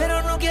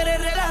 pero no quiere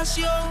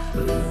relación.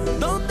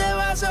 Donde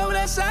va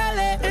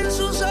sobresale, en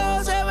sus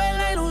ojos se ve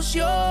la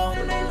ilusión.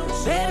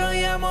 Pero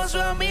llamo a su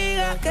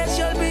amiga que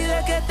se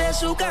olvide que esta es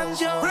su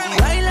canción.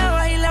 Baila,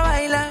 baila,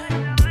 baila,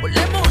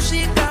 ponle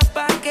música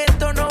pa' que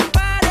esto no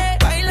pare.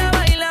 Baila,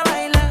 baila,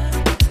 baila,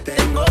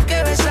 tengo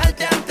que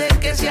besarte antes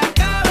que se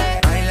acabe.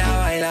 Baila,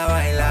 baila,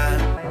 baila,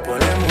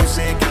 ponle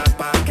música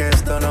pa' que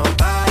esto no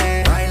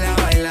pare. Baila,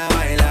 baila,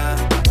 baila,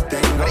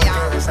 tengo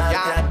que besarte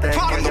antes que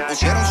se acabe. Cuando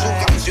pusieron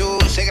su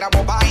canción se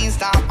grabó pa'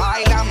 Insta,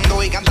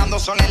 bailando y cantando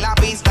sola en la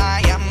pista.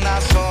 Y anda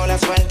sola,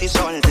 suelta y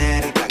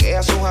soltera, y plaguea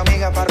a sus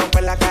amigas pa'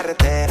 romper la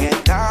carretera. Que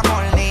está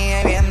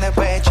molida y bien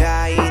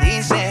despecha, y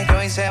dice que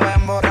hoy se va a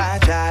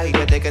emborrachar. Y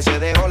desde que se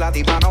dejó la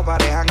tipa no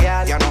para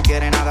janguear. Ya no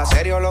quiere nada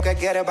serio, lo que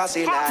quiere es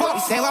vacilar. Y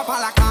se va pa'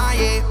 la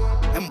calle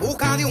en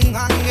busca de un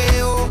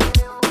jangueo,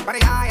 para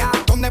allá,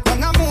 donde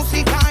ponga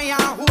música y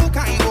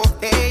ajuca y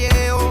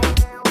botelleo.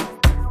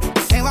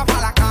 Y se va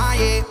pa' la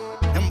calle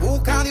en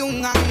busca de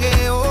un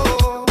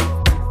jangueo.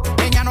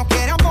 Ella no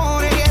quiere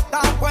amor y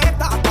está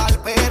puesta pa'l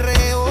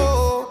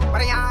perreo.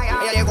 Para allá,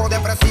 ella llegó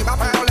depresiva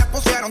pero le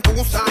pusieron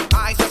tusa.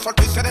 Ay, se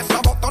soltó y se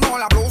desabotonó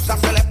la blusa.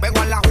 Se le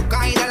pegó en la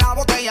juca y de la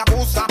botella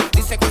abusa.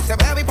 Dice que hoy se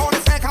bebe y pone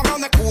ese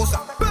cabrón de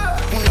excusa.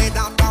 Le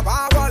da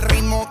trabajo al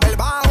ritmo del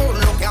bajo.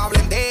 Lo que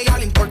hablen de ella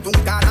le importa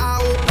un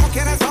carajo. No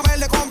quiere saber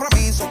de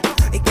compromiso,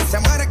 y que se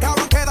muere el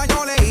cabrón que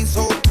daño le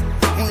hizo.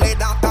 Le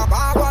da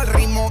trabajo al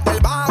ritmo del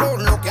bajo.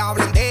 Lo que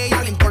hablen de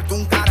ella le importa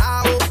un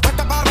carajo.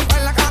 Puesta para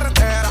romper la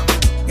carretera,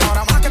 y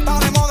ahora más que está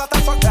de moda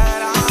está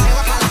soltera.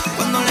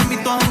 Cuando le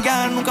invito a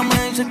janguear nunca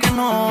me dice que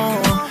no.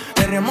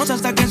 Perreamos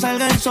hasta que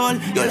salga el sol.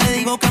 Yo le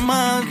digo que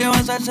más, ¿qué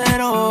vas a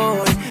hacer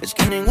hoy? Es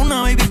que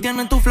ninguna baby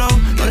tiene tu flow.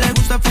 No le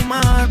gusta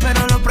fumar,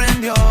 pero lo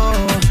prendió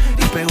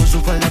y pegó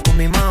su falda con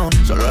mi mano.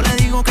 Solo le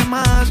digo que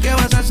más, ¿qué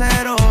vas a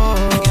hacer hoy?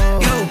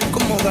 Yo,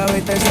 como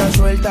gaveta está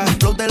suelta,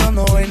 flow de los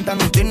 90.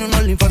 No tiene un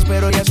OnlyFans,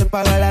 pero ya se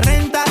paga la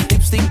renta.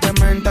 Lipstick de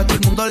menta, todo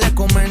el mundo le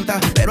comenta,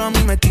 pero a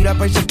mí me tira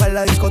pa' irse pa'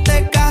 la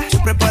discoteca.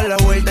 Siempre pa' la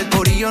vuelta, el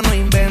corillo no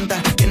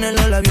inventa. Tiene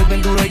los labios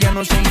bien duros, ella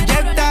no se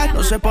inyecta.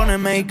 No se pone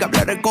make-up,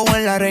 la recojo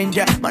en la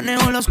rencha.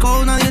 Manejo los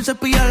codes, nadie se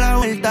pilla la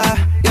vuelta,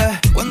 yeah.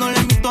 Cuando le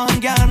invito a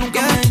janguear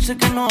nunca me dice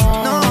que no.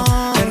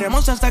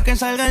 Perremos hasta que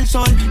salga el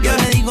sol. Yo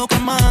le digo que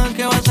más,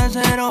 ¿qué vas a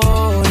hacer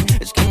hoy?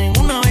 Es que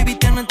ninguna baby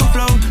tiene tu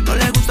flow. No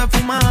le gusta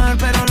fumar,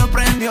 pero lo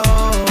prendió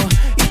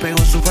y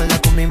pegó su falda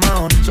con mi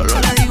mano. Solo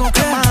le digo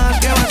que más,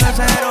 ¿qué vas a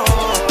hacer hoy?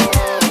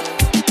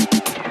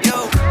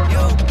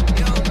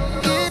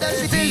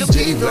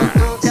 DJ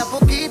Blast. De a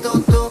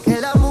poquito, que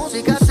la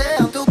música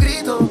sea tu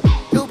grito.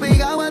 Yo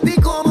pegado a ti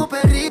como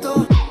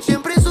perrito,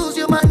 siempre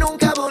sucio, más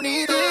nunca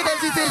bonito. De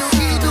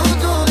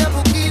a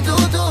poquito,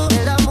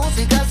 que la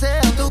música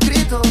sea tu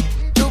grito.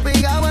 Yo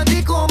pegado a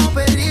ti como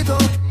perrito,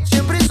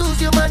 siempre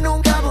sucio, más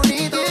nunca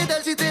bonito. ¿Qué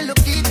tal si te lo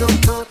quito?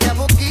 De a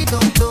poquito,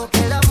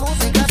 que la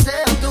música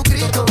sea tu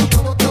grito.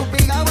 Yo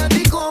pegado a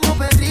ti como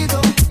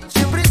perrito,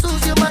 siempre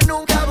sucio, más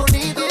nunca bonito.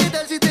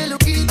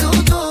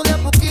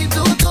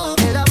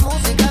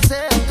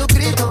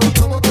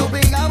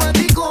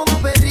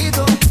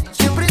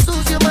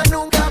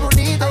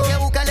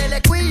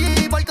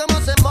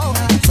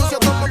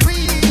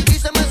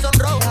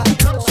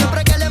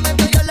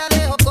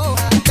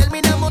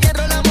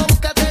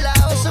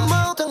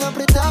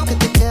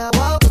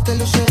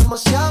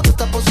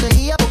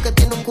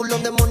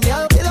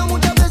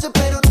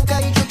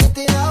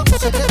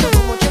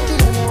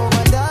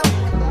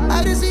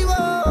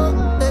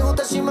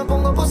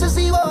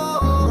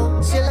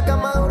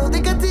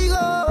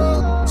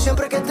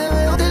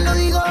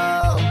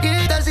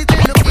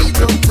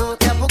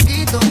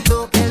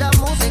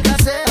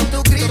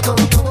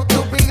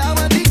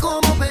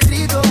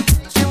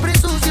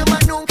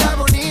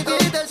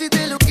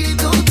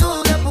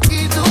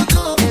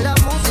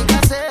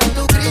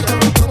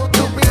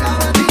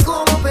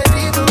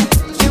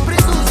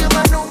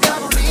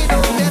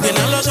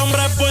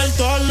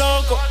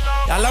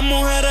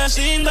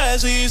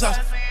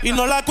 Y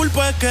no la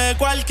culpa es que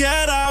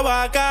cualquiera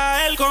va a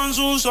caer con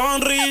su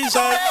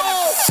sonrisa.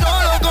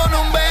 Solo con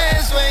un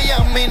beso ella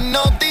me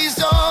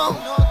hipnotizó.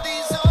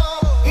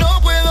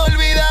 No puedo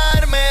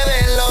olvidarme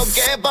de lo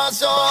que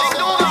pasó.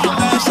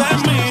 Esa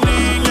es mi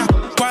niña,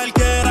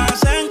 cualquiera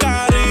se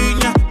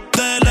encariña.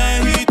 De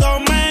lejito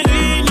me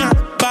guiña,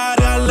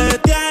 varias le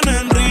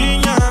tienen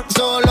riña.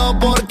 Solo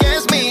porque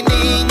es mi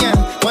niña,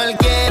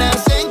 cualquiera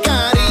se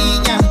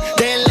encariña.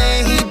 De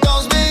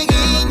lejitos me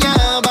guiña,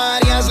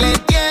 varias le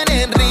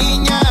tienen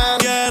riña.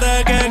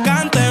 Quiere que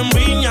cante en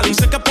Viña,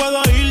 dice que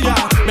puedo ir ya.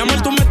 Mi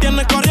amor, tú me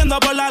tienes corriendo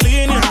por la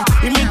línea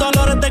y mis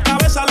dolores de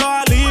cabeza los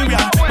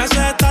alivia. Me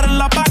hace estar en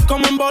La Paz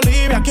como en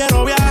Bolivia.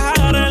 Quiero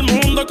viajar el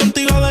mundo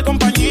contigo de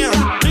compañía.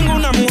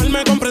 Ninguna mujer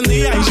me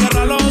comprendía. Y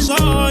cierra los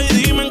ojos y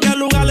dime en qué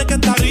lugares que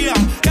estaría.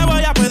 Que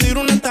voy a pedir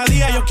una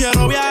estadía. Yo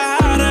quiero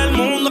viajar el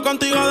mundo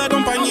contigo de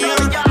compañía.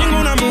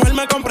 Ninguna mujer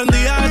me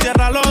comprendía.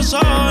 Cierra los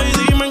ojos y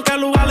dime en qué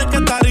lugares que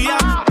estaría.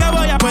 Que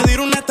voy a pedir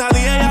una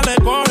estadía. Ya le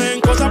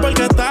cogen cosas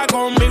porque está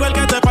conmigo. El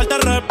que te falta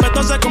el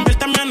respeto se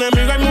convierte en mi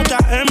enemigo. Hay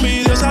muchas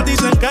envidiosas,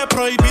 dicen que es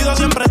prohibido.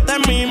 Siempre está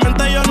en mi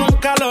mente, yo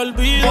nunca lo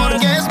olvido.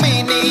 Porque es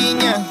mi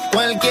niña,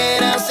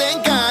 cualquiera se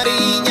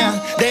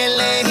encariña. De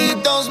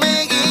lejitos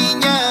me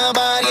guiña,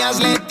 varias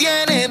le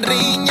tienen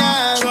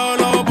riña.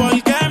 Solo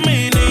porque es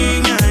mi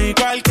niña y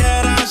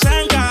cualquiera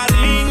se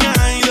encariña.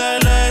 Y de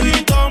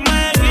lejito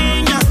me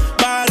guiña,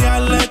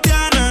 varias le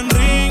tienen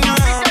riña.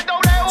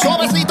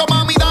 Suavecito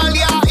mami,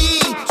 dale ahí,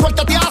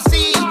 suéltate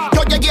así.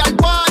 Yo llegué al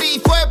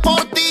party, fue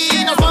por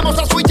ti. Nos vamos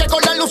a switch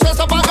con las luces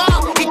apagadas.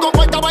 Y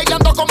como está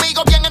bailando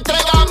conmigo, bien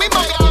entregada.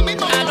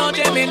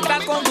 Anoche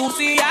mientras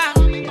conducía,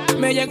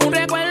 me llegó un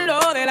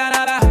recuerdo de la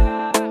nada,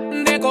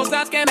 de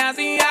cosas que me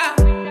hacía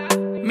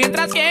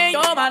mientras que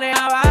yo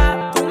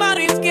manejaba. Tu mano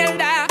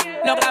izquierda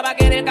lograba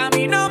que en el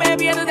camino me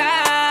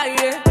pierda,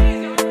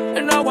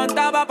 yeah. No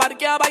aguantaba,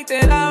 parqueaba y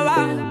te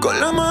daba con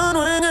la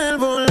mano en el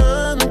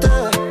volante,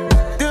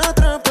 de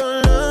atrás para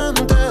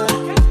adelante.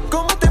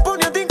 ¿Cómo te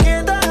ponía a ti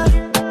inquieta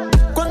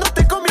cuando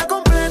te comía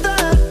completa?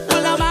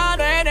 Con la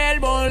mano en el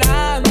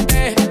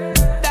volante,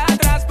 de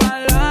atrás para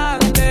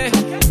adelante.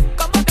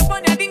 ¿Cómo te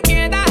ponía a ti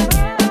inquieta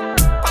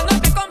cuando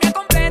te comía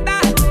completa?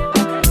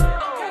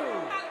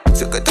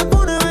 Sé que te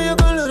pone bella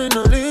con la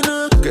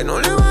adrenalina, que no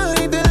le va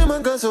a ir, tiene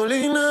más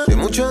gasolina. Hay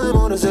mucha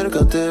demora,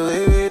 acércate,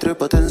 baby.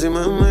 Trépate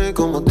encima de mí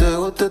como te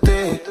gusta a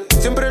ti.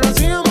 Siempre lo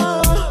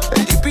hacíamos,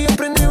 el GPS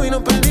prendió y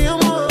nos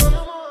perdíamos.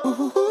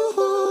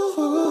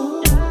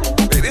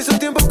 Baby, esos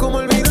tiempos como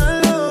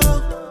olvidarlo,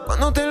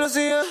 cuando te lo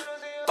hacía.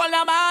 Con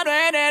la mano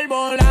en el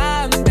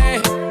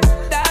volante,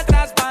 de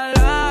atrás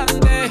para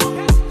adelante.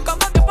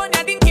 ¿Cómo te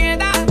ponía a ti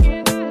inquieta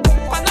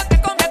cuando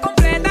te comía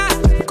completa?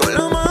 Con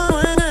la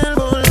mano en el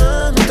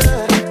volante,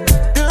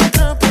 de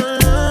atrás para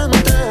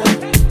adelante.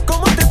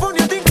 ¿Cómo te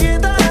ponía a ti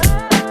inquieta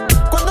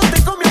cuando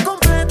te comía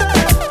completa?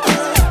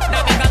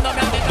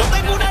 Yo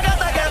tengo una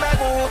gata que me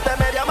gusta,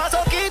 media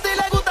masoquita y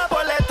le gusta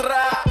por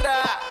detrás.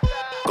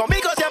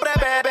 Conmigo siempre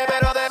bebe,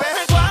 pero de vez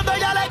en cuando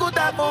ella le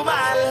gusta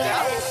fumar.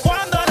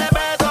 Cuando le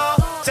meto,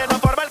 se nos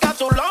forma el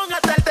capsulón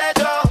hasta el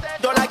techo.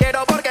 Yo la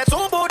quiero porque es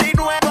un booty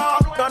nuevo.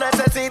 No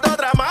necesito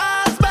otra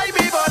más,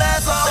 baby, por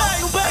eso.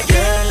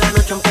 Ayer en la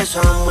noche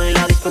empezamos y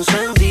la disco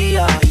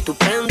encendía y tú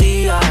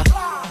prendías.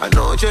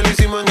 Anoche lo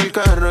hicimos en el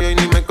carro y ahí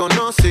ni me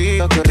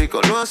conocía. Qué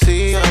rico lo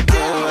hacía,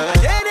 bebé.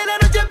 Ayer en la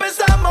noche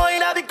empezamos y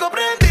la disco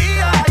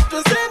prendía y tú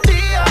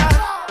encendías.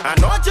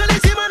 Anoche lo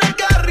hicimos en el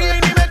carro y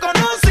ahí ni me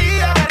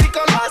conocía. Qué rico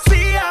lo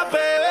hacía,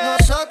 bebé.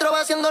 Nosotros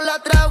haciendo la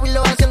traba y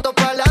lo haciendo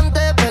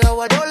pa'lante,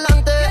 pero al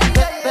volante.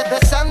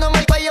 Besándome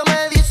el cuello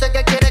me dice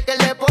que quiere que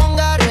le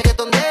ponga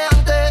reggaetón de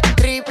antes.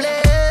 Triple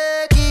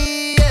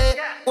X,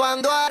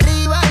 cuando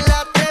arriba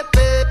la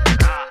trepe.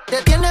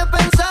 Te tienes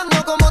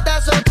pensando cómo te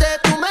azoté.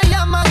 Tú me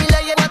llamas y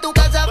le llenas tu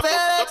casa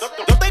FedEx.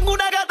 Yo tengo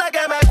una gata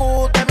que me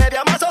gusta,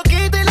 media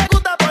masoquita y le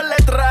gusta por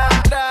detrás.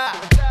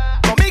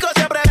 Conmigo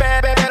siempre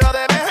bebe, pero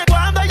de vez en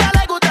cuando ella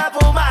le gusta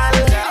fumar.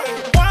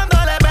 Cuando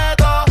le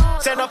meto,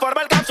 se nos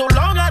forma el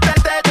capsulón hasta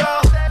el techo.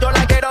 Yo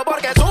la quiero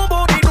porque es un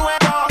booty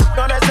nuevo.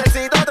 No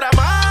necesito otra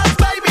más,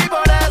 baby,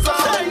 por eso.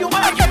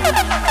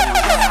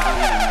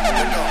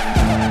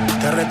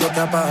 Te reto que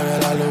apague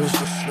la luz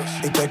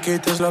y te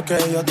quites lo que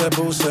yo te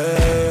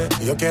puse.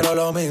 Yo quiero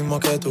lo mismo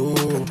que tú.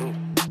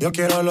 Yo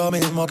quiero lo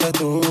mismo que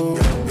tú.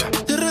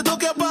 Te reto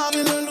que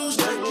apague la luz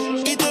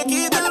y te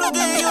quites lo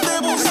que yo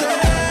te puse.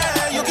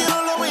 Yo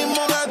quiero lo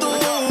mismo que tú.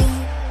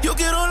 Yo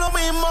quiero lo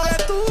mismo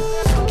que tú.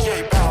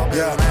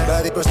 Yeah,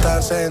 la disco está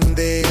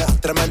encendida,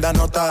 tremenda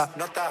nota.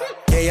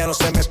 Y ella no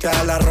se mezcla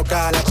a la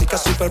roca. La chica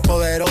súper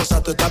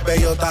poderosa, tú estás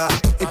bellota.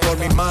 Y por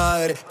mi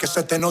madre, que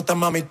se te nota,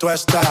 mami, tú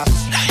estás.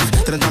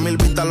 30,000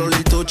 vistas los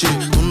lituchi.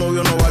 Tu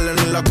novio no vale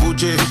ni la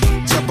cuchi.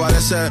 Si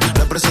aparece,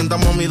 le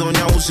presentamos a mi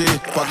doña Uzi.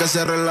 Pa' que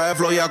se relaje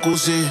flow y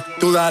jacuzzi.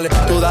 Tú dale,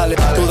 tú dale,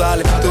 tú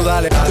dale, tú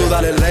dale, tú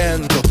dale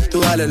lento,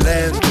 tú dale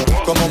lento.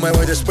 Como me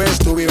voy después,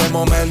 tú vive el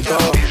momento.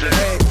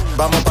 Hey,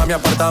 vamos pa' mi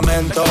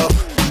apartamento.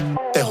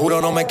 Te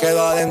juro no me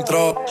quedo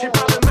adentro.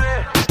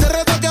 Te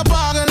reto que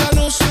apague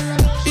la luz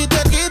y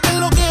te quites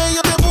lo que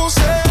yo te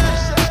puse.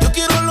 Yo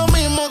quiero lo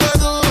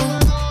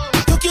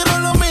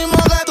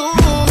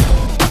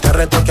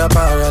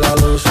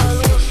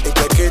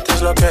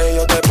es lo que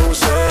yo te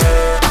puse.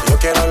 Yo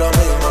quiero lo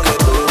mismo que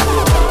tú.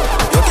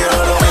 Yo quiero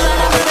lo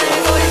mismo que tú.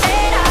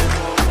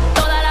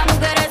 Todas las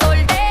mujeres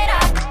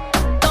solteras,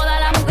 todas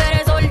las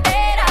mujeres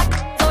solteras,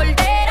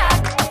 solteras,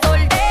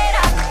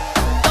 solteras,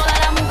 todas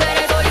las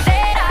mujeres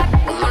solteras.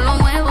 Como lo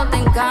nuevo te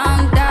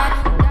encanta.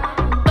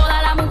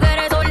 Todas las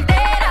mujeres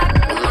solteras,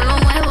 como lo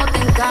nuevo te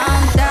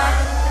encanta.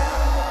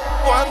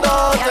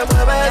 Cuando te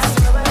mueves,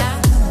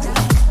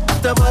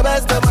 te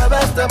mueves, te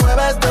mueves, te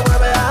mueves, te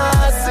mueves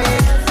así,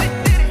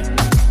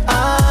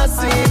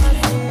 así.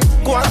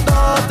 Cuando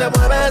te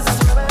mueves,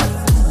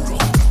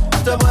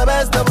 te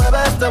mueves, te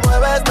mueves, te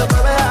mueves, te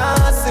mueves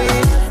así,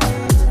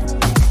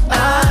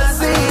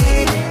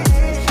 así.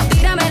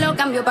 Tíramelo,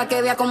 cambio pa'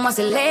 que vea cómo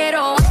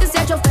acelero. Antes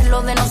sea chofer,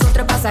 lo de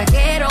nosotros es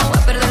pasajero. A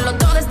perderlo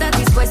todo, estás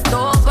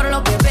dispuesto por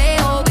lo que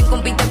veo. Ven,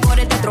 compite por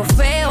este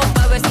trofeo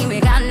pa' ver si me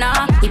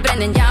gana. Y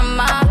prenden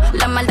llama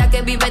la maldad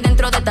que vive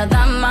dentro de esta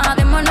dama.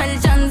 Démonos el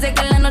chance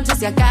que la noche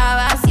se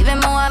acaba. Si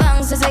vemos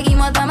avance,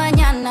 seguimos hasta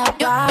mañana.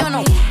 Yo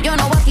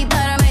no voy a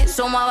quitarme,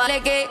 somos a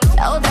vale que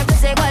la otra que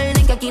se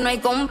guarde, que aquí no hay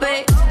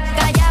compe.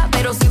 Calla,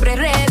 pero siempre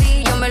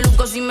ready. Yo me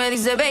luco si me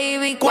dice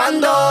baby.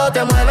 Cuando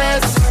te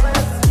mueves,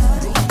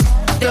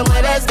 te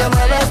mueves, te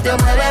mueves, te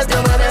mueves, te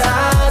mueves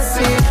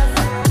así,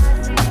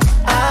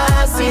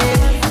 así.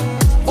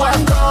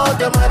 Cuando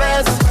te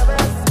mueves,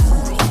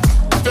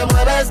 te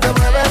mueves, te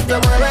mueves, te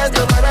mueves, te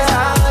mueves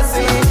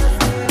así,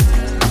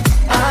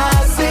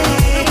 así.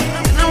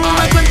 Tenemos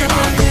una cuenta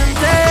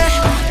pendiente,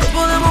 no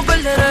podemos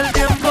perder el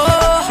tiempo.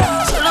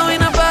 Solo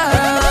vine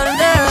para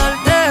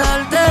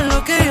darte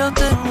lo que yo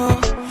tengo.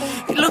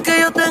 Y lo que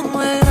yo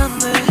tengo es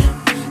grande,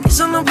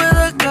 eso no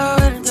puede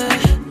caberte.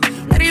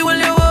 Pero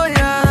igual yo voy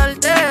a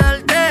darte.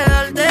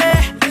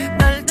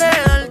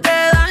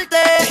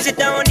 Si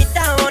estás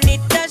bonita,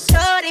 bonita,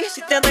 sorry.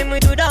 Si te doy muy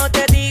duro,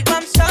 te digo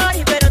I'm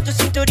sorry. Pero tu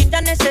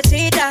cinturita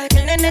necesita que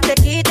el nene te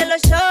quite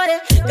los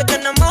shorts, que te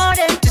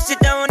enamores. Tú si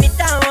estás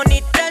bonita,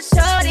 bonita,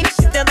 sorry.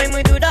 Si te doy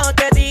muy duro,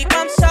 te digo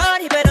I'm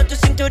sorry. Pero tu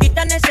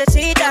cinturita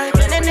necesita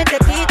que el nene te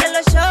quite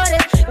los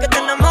shorts, que te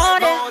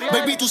enamores.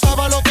 Baby, tú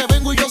sabes a lo que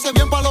vengo y yo sé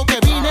bien pa' lo que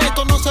vine.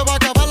 Esto no se va a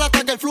acabar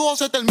hasta que el flujo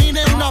se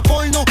termine. Una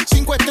porno,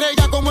 5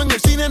 estrellas como en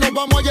el cine. Nos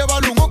vamos a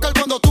llevar un Oscar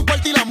cuando tú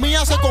partes y las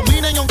mías se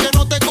combinen. Y aunque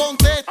no te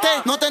conteste,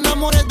 no te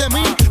enamores de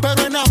mí,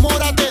 pero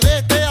enamórate de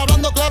este.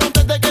 Hablando claro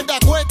antes de que te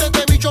acuestes,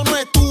 este bicho no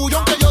es tuyo,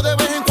 aunque yo de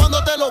vez en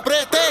cuando te lo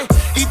preste.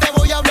 Y te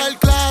voy a hablar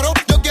claro,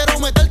 yo quiero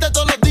meterte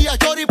todos los días,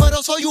 chori,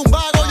 pero soy un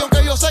vago. Y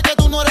aunque yo sé que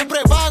tú no eres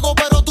prepago,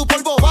 pero tu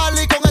polvo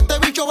vale y con este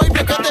bicho, baby,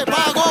 es que te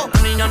pago.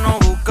 La niña no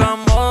busca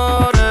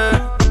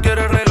amores,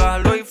 quiere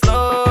regalo y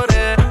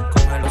flores,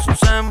 cógelo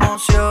sus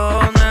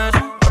emociones,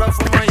 ahora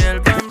fuma y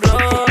el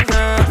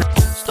pembrones.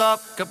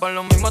 Stop, que para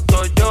lo mismo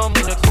estoy yo,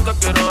 muñequita,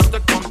 quiero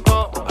darte con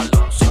todo.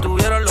 Si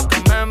tuvieras lo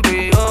que me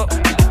envió,